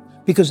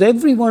 Because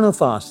every one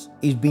of us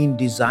is being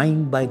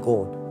designed by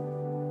God.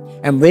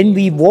 And when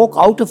we walk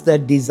out of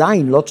that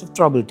design, lots of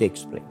trouble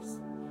takes place.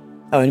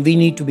 And we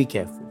need to be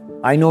careful.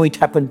 I know it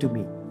happened to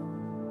me.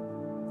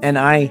 And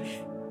I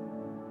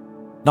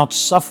not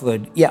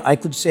suffered. Yeah, I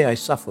could say I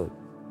suffered.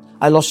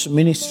 I lost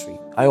ministry.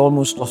 I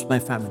almost lost my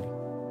family.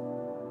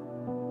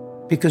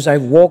 Because I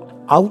walked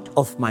out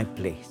of my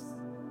place.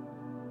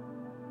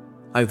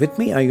 Are you with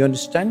me? Are you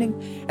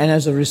understanding? And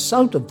as a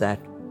result of that,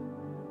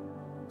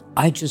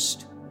 I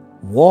just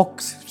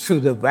walked through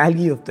the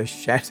valley of the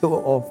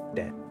shadow of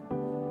death.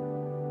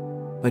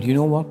 But you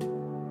know what?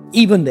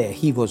 Even there,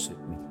 He was with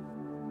me.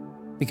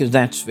 Because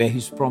that's where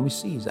His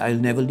promise is. I'll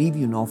never leave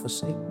you nor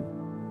forsake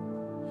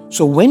you.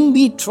 So when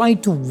we try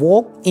to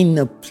walk in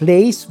a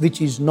place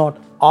which is not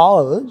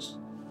ours,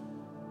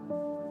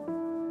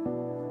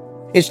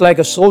 it's like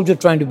a soldier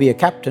trying to be a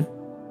captain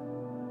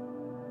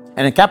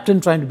and a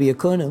captain trying to be a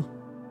colonel.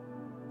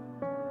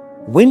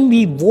 When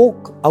we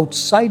walk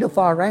outside of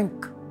our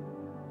rank,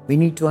 We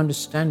need to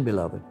understand,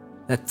 beloved,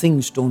 that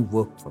things don't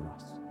work for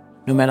us,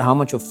 no matter how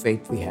much of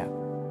faith we have.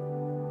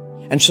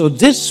 And so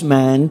this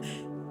man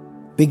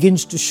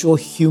begins to show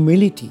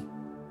humility.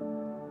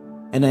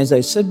 And as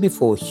I said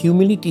before,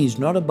 humility is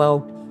not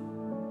about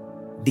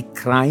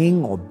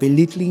decrying or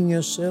belittling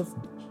yourself.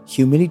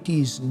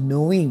 Humility is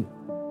knowing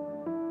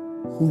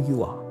who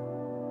you are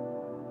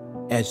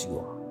as you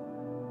are.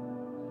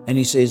 And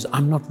he says,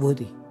 I'm not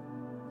worthy.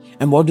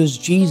 And what does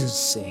Jesus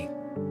say?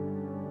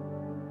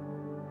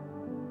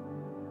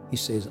 He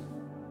says,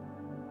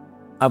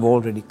 I've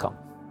already come.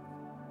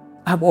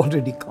 I've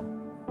already come.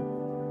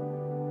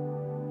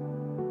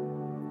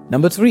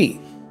 Number 3,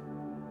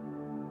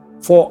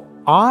 for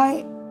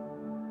I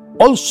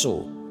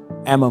also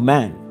am a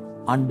man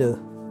under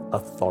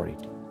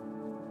authority.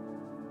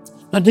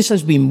 Now, this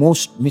has been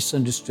most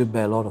misunderstood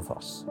by a lot of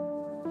us,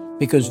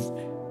 because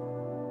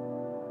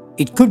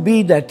it could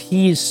be that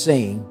he is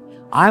saying,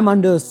 I'm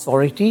under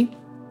authority,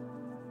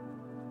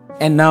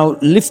 and now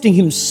lifting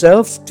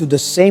himself to the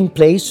same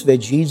place where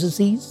Jesus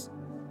is,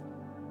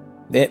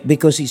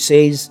 because he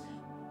says,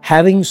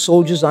 having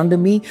soldiers under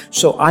me,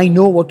 so I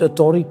know what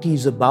authority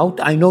is about.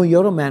 I know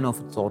you're a man of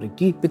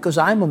authority because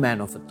I'm a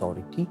man of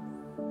authority.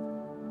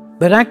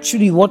 But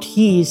actually what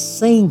he is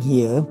saying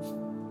here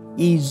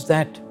is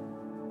that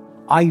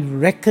I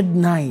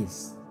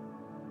recognize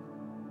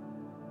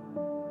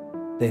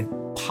the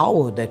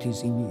power that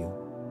is in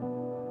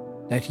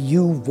you, that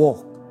you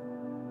walk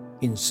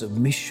in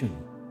submission.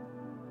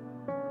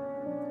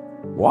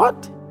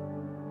 What?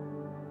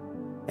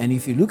 And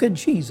if you look at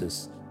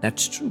Jesus,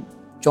 that's true.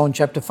 John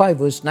chapter 5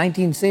 verse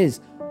 19 says,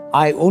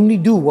 I only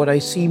do what I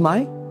see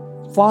my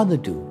Father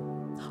do.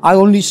 I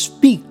only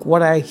speak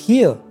what I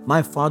hear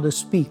my Father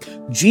speak.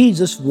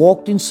 Jesus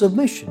walked in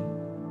submission.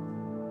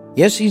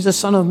 Yes, he's the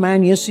Son of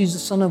Man. Yes, he's the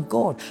Son of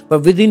God.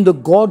 But within the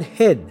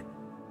Godhead,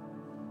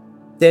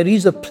 there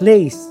is a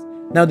place.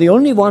 Now, the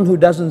only one who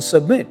doesn't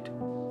submit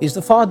is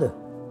the Father.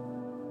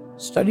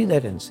 Study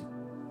that and see.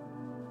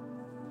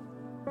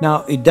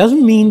 Now, it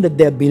doesn't mean that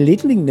they're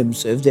belittling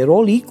themselves. They're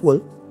all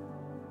equal.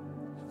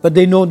 But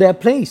they know their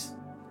place.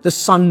 The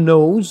Son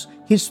knows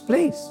his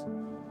place.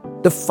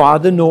 The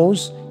Father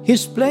knows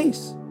his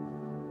place.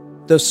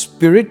 The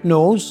Spirit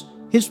knows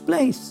his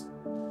place.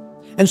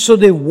 And so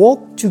they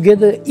walk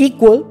together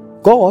equal,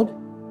 God,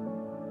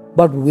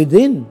 but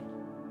within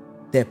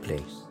their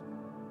place.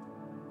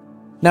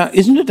 Now,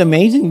 isn't it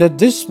amazing that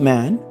this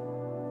man,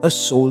 a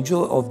soldier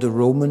of the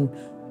Roman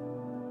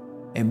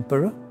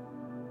emperor,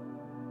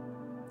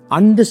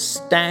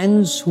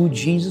 understands who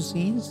Jesus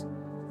is?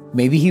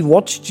 Maybe he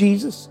watched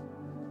Jesus,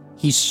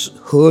 he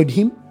heard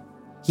him,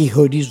 he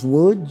heard his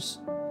words,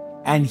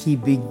 and he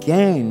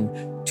began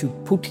to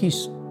put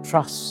his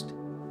trust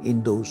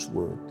in those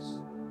words.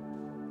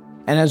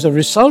 And as a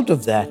result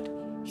of that,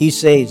 he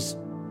says,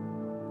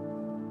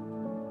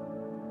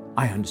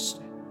 I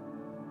understand.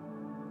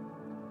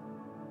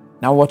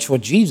 Now watch what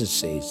Jesus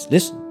says.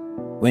 Listen,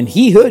 when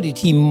he heard it,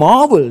 he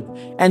marveled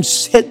and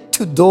said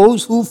to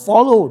those who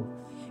followed.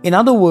 In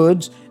other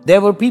words,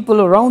 there were people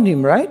around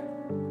him, right?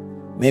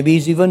 Maybe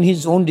it's even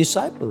his own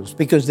disciples,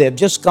 because they have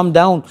just come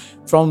down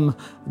from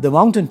the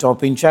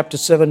mountaintop in chapter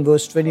 7,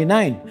 verse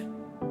 29.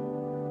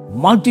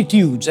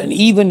 Multitudes, and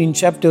even in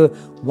chapter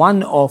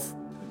 1 of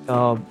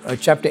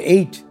chapter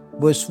 8,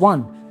 verse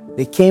 1,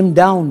 they came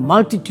down,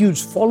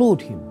 multitudes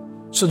followed him.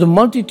 So the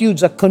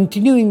multitudes are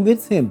continuing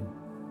with him.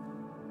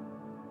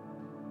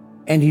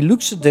 And he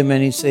looks at them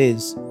and he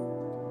says,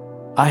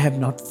 I have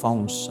not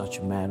found such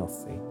a man of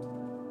faith.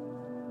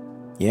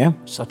 Yeah,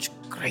 such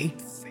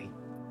great faith.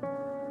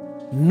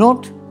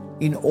 Not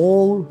in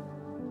all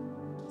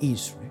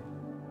Israel.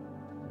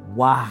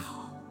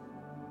 Wow.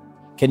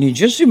 Can you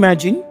just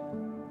imagine?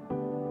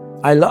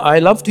 I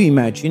love to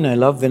imagine. I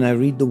love when I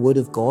read the Word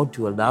of God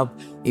to allow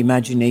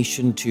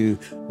imagination to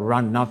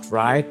run, not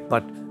riot,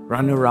 but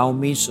run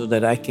around me so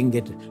that I can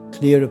get a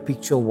clearer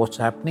picture of what's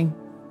happening.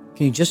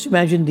 Can you just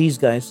imagine these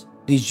guys,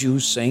 these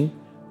Jews saying,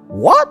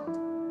 what?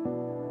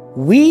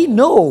 We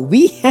know,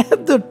 we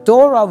have the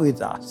Torah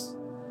with us.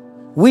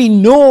 We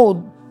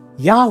know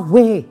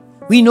Yahweh.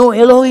 We know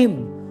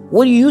Elohim.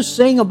 What are you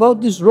saying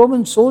about this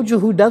Roman soldier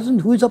who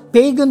is a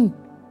pagan?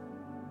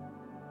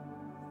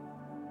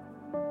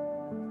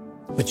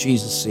 But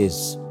Jesus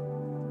says,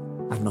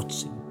 I've not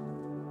seen.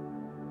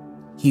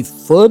 He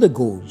further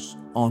goes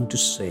on to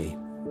say,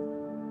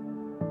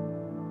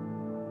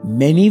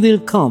 many will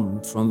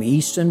come from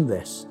east and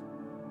west,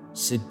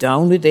 sit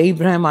down with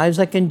Abraham,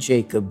 Isaac, and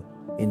Jacob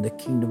in the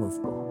kingdom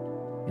of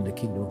God, in the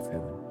kingdom of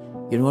heaven.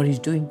 You know what he's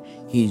doing?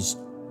 He's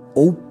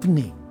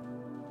opening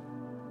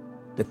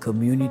the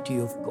community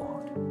of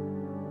God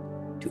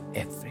to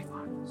everyone.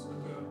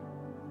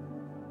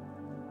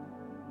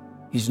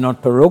 He's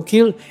not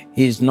parochial.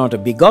 He's not a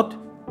bigot.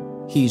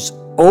 He's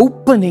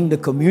opening the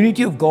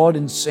community of God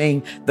and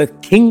saying the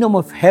kingdom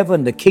of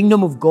heaven, the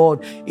kingdom of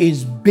God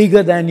is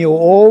bigger than your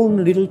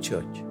own little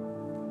church.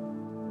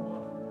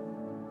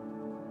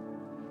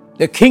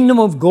 The kingdom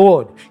of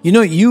God. You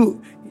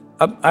know,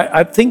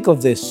 I think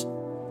of this,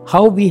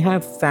 how we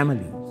have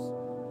families.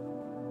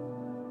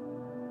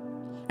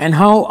 and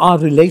how our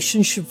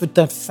relationship with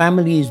that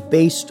family is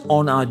based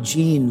on our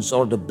genes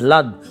or the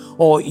blood,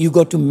 or you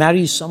got to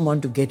marry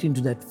someone to get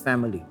into that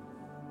family.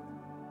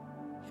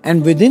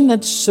 And within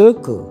that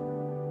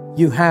circle,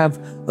 you have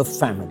a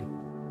family.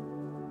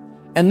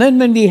 And then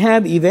when we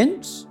have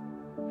events,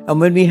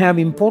 and when we have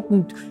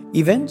important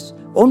events,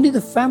 only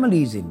the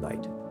family is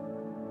invited.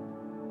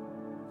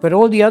 But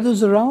all the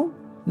others around,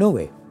 no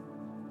way.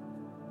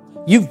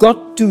 You've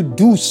got to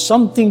do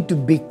something to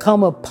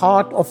become a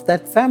part of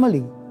that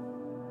family.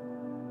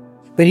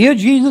 But here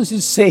Jesus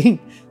is saying,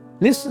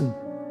 listen,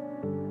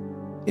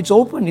 it's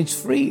open, it's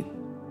free.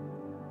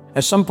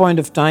 At some point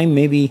of time,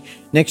 maybe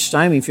next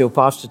time, if your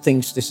pastor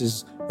thinks this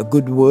is a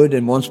good word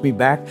and wants me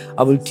back,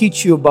 I will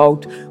teach you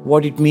about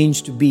what it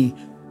means to be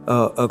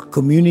a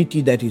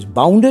community that is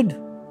bounded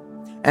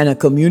and a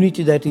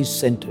community that is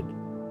centered.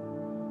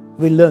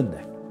 We'll learn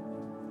that.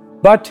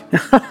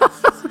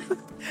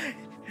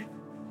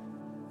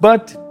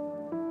 But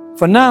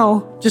for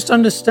now, just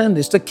understand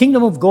this. The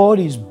kingdom of God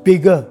is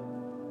bigger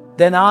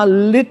than our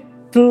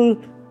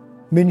little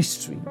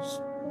ministries.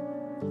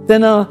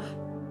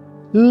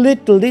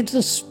 It's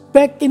a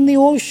speck in the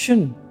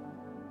ocean.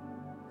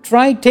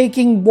 Try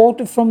taking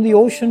water from the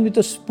ocean with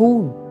a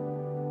spoon,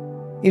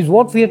 is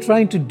what we are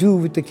trying to do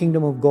with the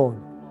kingdom of God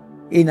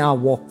in our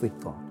walk with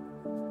God.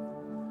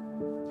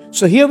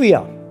 So here we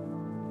are.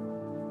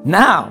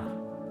 Now,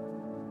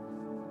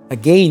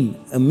 again,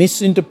 a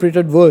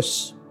misinterpreted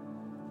verse.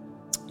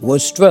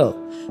 Verse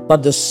 12.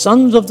 But the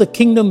sons of the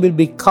kingdom will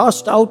be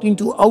cast out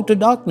into outer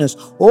darkness.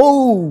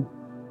 Oh,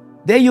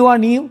 there you are,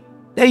 Neil.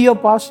 There you are,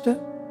 Pastor.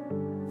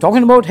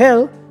 Talking about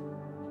hell.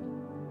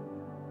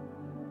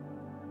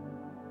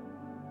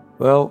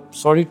 Well,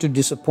 sorry to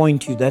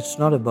disappoint you. That's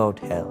not about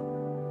hell.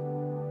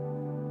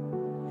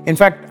 In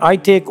fact, I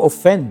take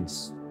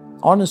offense.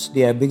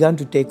 Honestly, I began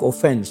to take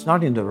offense,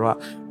 not in the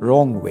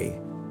wrong way.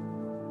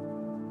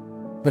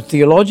 But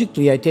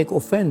theologically, I take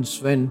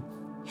offense when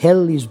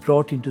hell is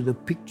brought into the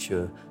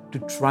picture to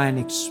try and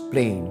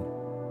explain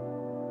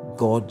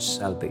God's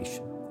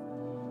salvation.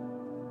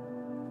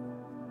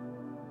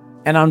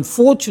 And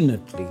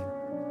unfortunately,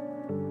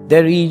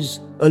 there is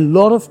a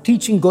lot of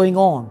teaching going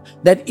on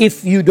that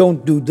if you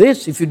don't do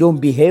this, if you don't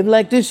behave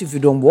like this, if you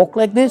don't walk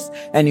like this,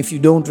 and if you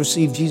don't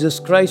receive Jesus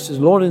Christ as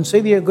Lord and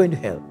Savior, you're going to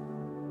hell.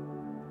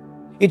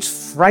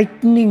 It's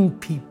frightening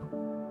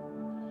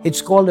people.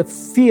 It's called a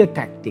fear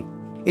tactic.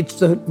 It's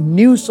the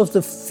news of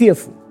the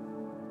fearful.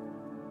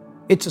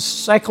 It's a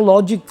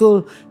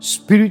psychological,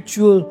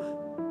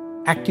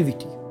 spiritual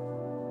activity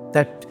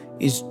that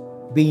is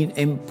being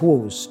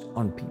imposed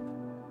on people.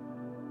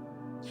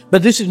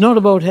 But this is not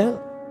about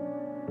hell,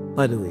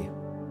 by the way.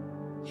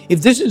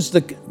 If this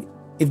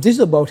is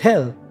about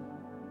hell,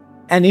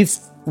 and if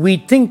we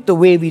think the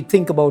way we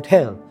think about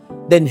hell,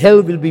 then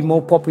hell will be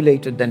more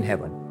populated than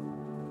heaven,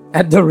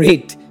 at the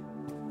rate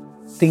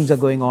things are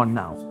going on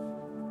now.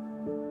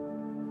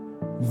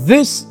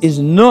 This is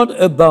not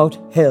about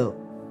hell.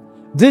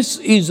 This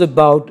is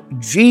about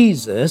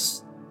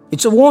Jesus.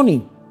 It's a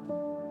warning.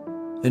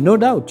 And no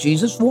doubt,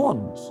 Jesus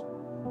warns,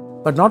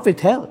 but not with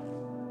hell.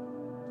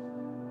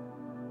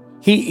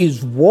 He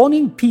is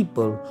warning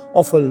people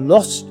of a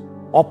lost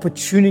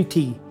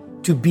opportunity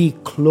to be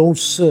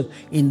closer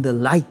in the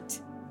light.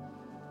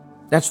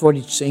 That's what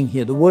it's saying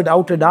here. The word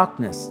outer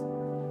darkness,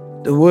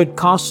 the word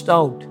cast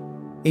out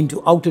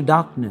into outer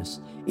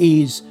darkness,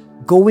 is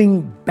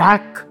going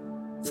back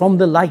from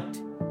the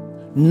light,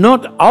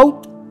 not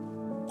out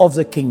of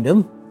the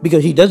kingdom,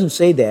 because he doesn't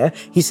say there.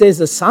 He says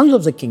the sons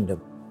of the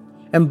kingdom.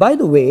 And by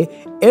the way,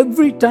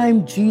 every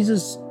time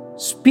Jesus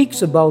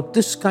speaks about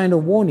this kind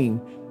of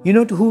warning, you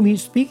know to whom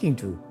he's speaking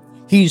to?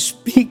 He's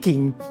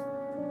speaking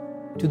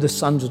to the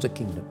sons of the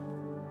kingdom,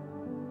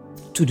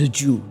 to the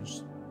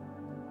Jews,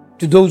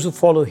 to those who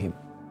follow him,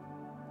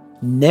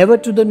 never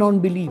to the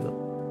non-believer.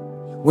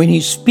 When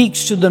he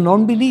speaks to the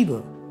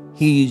non-believer,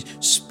 he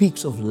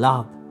speaks of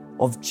love,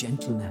 of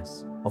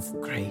gentleness, of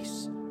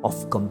grace,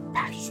 of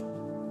compassion.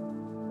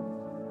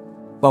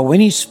 But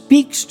when he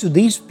speaks to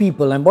these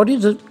people, and what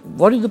is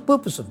the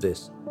purpose of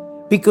this?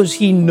 Because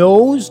he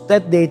knows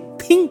that they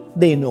think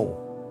they know,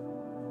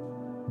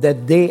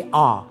 that they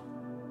are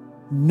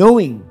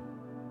knowing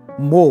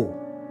more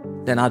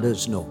than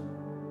others know.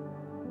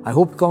 I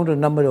hope you count a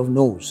number of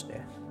no's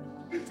there.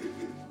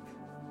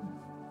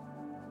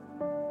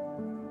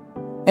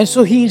 And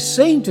so he is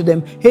saying to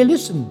them, hey,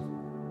 listen,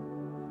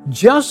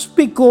 just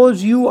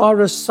because you are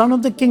a son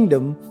of the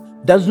kingdom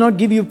does not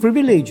give you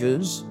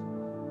privileges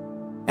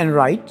and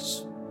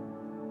rights.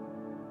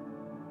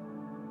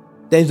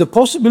 There is a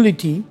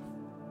possibility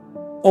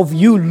of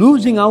you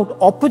losing out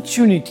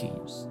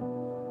opportunities.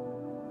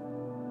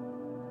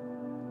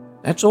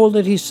 That's all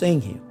that he's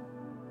saying here.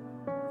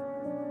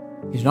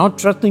 He's not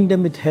threatening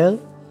them with hell.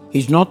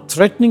 He's not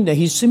threatening them.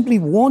 He's simply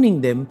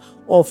warning them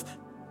of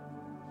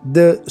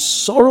the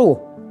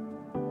sorrow.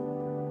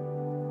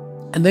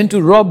 And then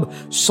to rub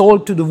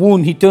salt to the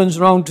wound, he turns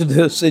around to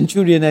the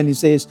centurion and he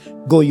says,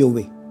 go your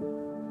way.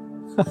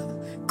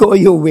 Go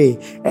your way.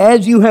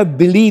 As you have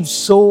believed,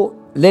 so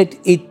let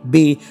it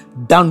be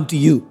done to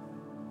you.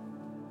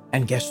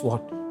 And guess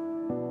what?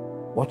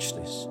 Watch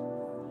this.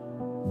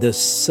 The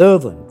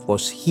servant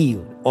was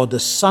healed, or the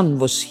son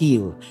was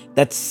healed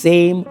that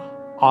same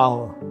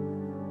hour.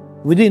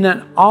 Within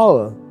an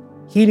hour,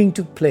 healing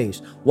took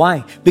place.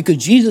 Why? Because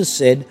Jesus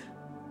said,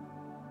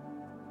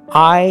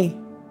 I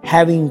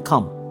having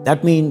come.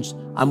 That means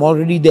I'm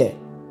already there.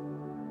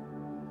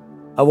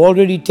 I've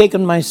already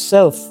taken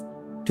myself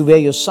to where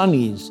your son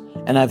is,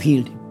 and I've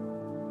healed him.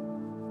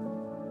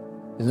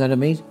 Isn't that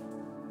amazing?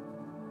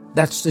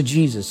 That's the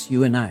Jesus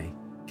you and I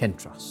can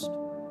trust.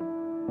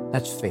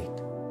 That's faith.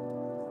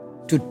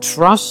 To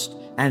trust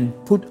and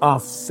put our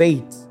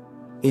faith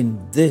in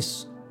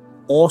this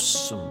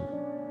awesome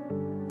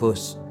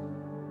person,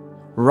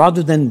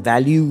 rather than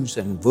values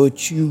and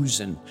virtues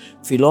and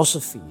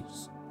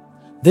philosophies.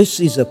 This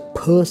is a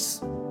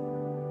person.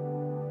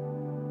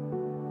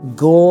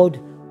 God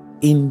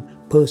in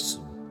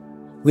person.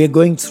 We are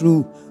going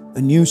through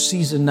a new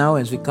season now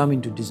as we come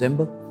into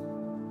December.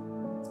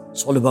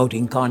 It's all about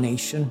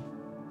incarnation.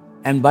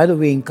 And by the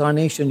way,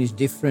 incarnation is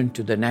different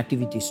to the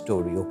nativity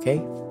story,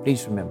 okay?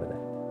 Please remember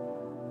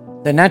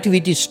that. The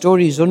nativity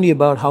story is only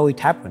about how it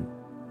happened.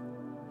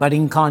 But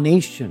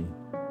incarnation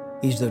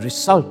is the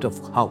result of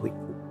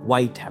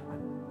why it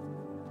happened.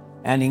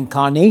 And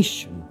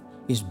incarnation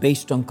is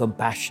based on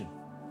compassion.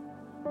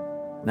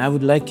 And I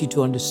would like you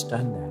to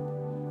understand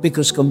that.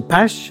 Because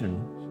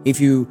compassion, if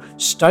you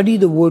study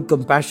the word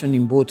compassion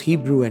in both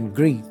Hebrew and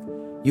Greek,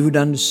 you would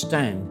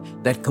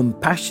understand that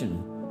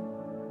compassion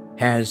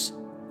has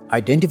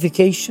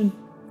identification,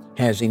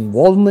 has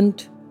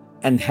involvement,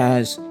 and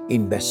has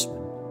investment.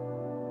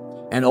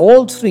 And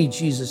all three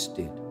Jesus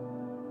did.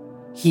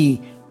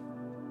 He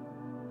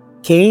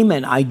came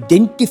and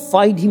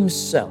identified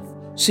himself.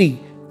 See,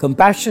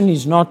 compassion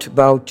is not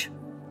about,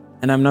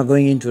 and I'm not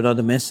going into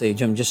another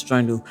message, I'm just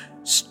trying to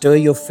stir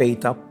your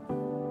faith up.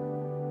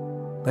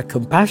 But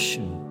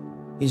compassion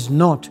is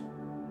not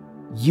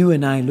you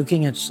and I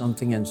looking at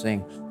something and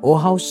saying, oh,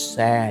 how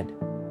sad.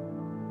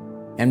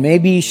 And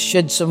maybe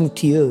shed some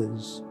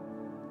tears.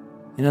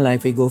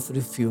 Like we go for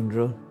a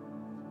funeral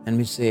and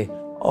we say,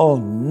 oh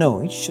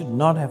no, it should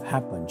not have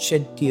happened.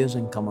 Shed tears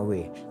and come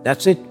away.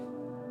 That's it.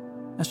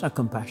 That's not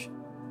compassion.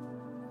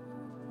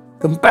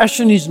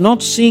 Compassion is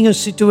not seeing a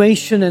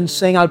situation and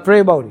saying, I'll pray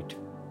about it.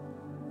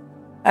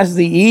 That's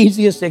the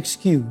easiest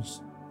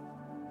excuse.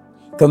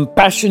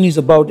 Compassion is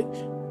about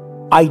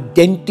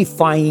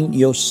identifying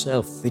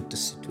yourself with the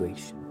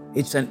situation.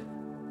 It's an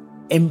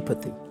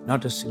empathy,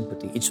 not a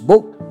sympathy. It's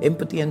both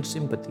empathy and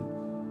sympathy.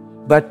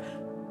 But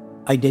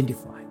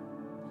identify.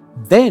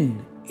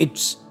 Then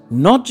it's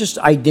not just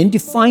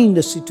identifying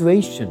the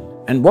situation.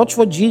 And watch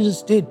what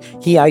Jesus did.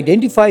 He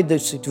identified the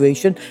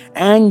situation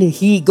and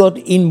he got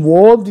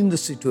involved in the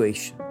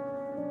situation.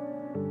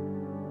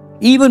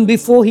 Even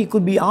before he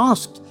could be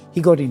asked, he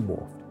got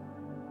involved.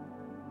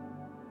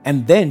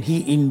 And then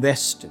he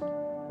invested.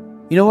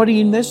 You know what he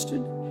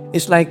invested?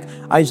 It's like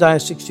Isaiah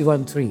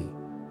 61:3.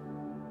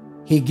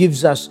 He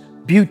gives us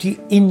beauty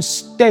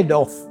instead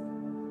of,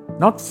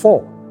 not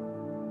for.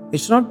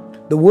 It's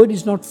not, the word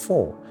is not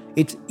for.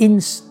 It's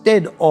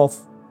instead of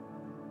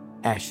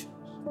ashes.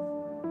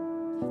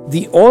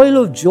 The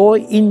oil of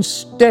joy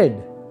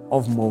instead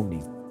of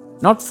mourning,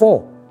 not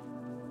for.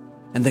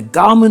 And the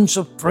garments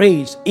of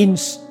praise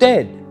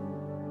instead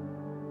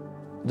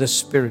the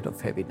spirit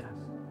of heaviness.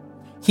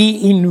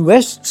 He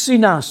invests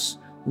in us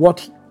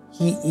what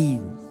he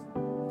is.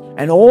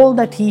 And all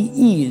that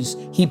he is,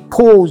 he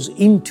pours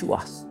into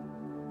us.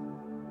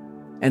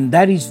 And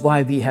that is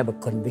why we have a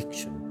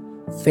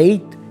conviction.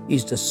 Faith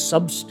is the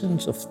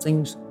substance of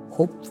things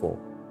hoped for,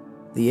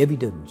 the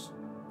evidence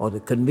or the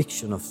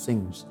conviction of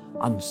things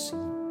unseen.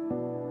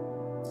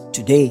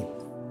 Today,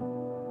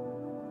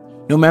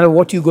 no matter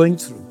what you're going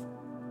through,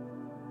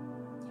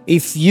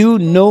 if you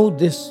know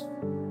this,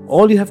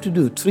 all you have to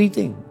do, 3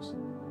 things.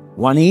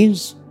 One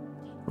is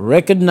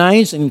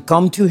recognize and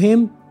come to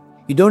him.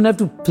 You don't have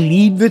to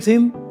plead with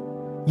him.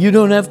 You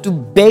don't have to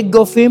beg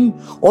of him.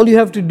 All you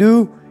have to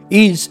do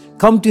is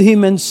come to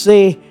him and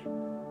say,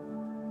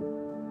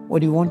 what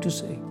do you want to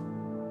say?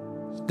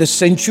 The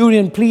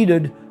centurion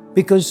pleaded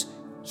because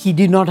he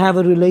did not have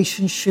a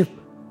relationship.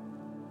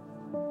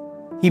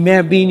 He may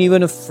have been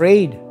even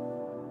afraid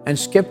and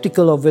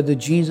skeptical of whether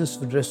Jesus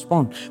would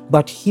respond.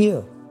 But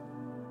here,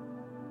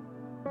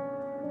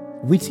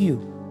 with you,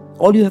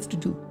 all you have to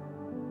do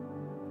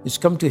is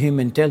come to him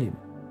and tell him.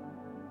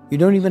 You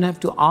don't even have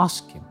to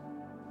ask him.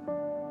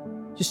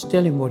 Just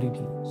tell him what it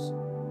is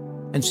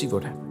and see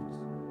what happens.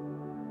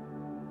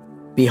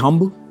 Be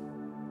humble.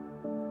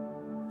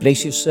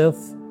 Place yourself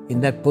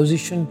in that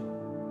position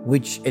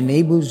which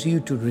enables you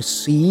to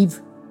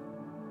receive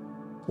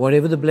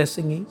whatever the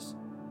blessing is.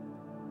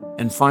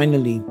 And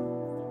finally,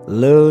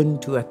 learn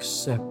to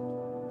accept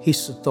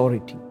his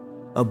authority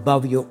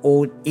above your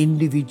own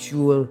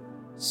individual,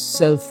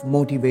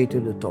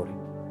 self-motivated authority.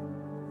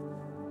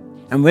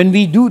 And when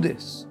we do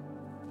this,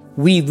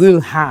 we will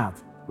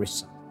have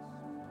results.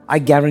 I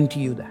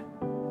guarantee you that.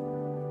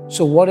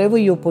 So whatever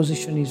your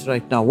position is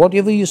right now,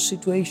 whatever your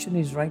situation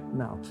is right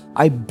now,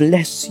 I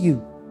bless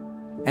you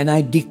and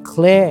I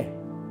declare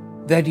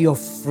that you're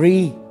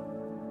free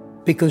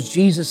because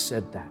Jesus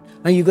said that.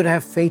 Now you've got to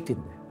have faith in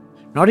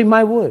that. Not in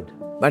my word,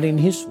 but in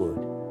His word.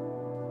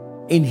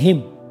 In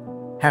Him,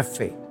 have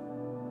faith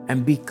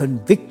and be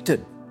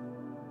convicted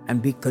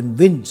and be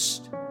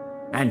convinced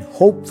and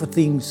hope for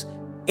things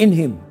in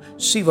Him.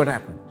 See what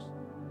happens.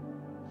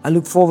 I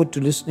look forward to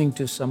listening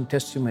to some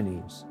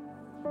testimonies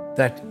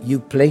that you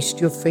placed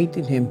your faith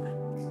in Him.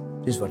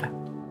 This is what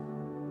happened.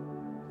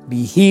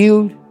 Be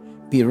healed,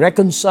 be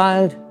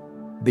reconciled,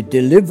 be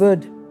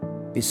delivered,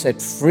 be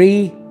set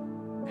free,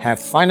 have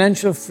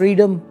financial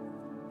freedom,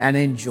 and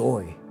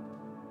enjoy.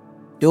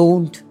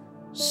 Don't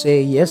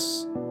say,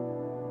 yes,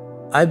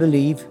 I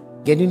believe,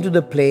 get into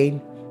the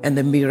plane, and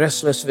then be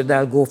restless whether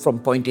I'll go from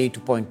point A to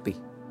point B.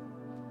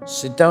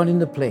 Sit down in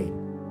the plane,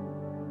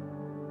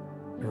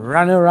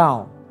 run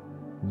around,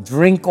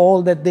 drink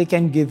all that they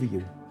can give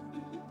you,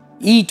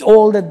 eat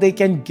all that they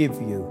can give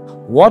you,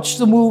 watch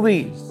the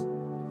movies,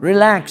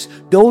 relax.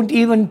 Don't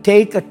even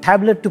take a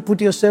tablet to put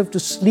yourself to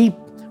sleep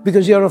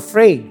because you're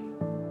afraid.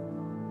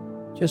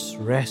 Just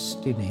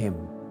rest in Him.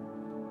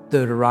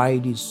 The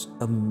ride is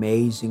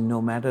amazing.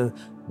 No matter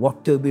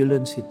what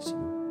turbulence hits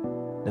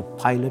you, the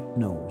pilot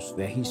knows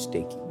where he's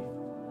taking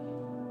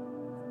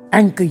you.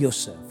 Anchor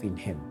yourself in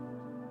Him,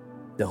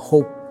 the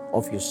hope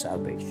of your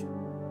salvation.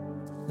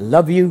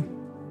 Love you,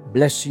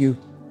 bless you,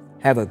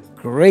 have a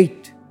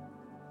great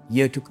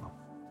year to come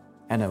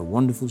and a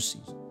wonderful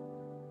season.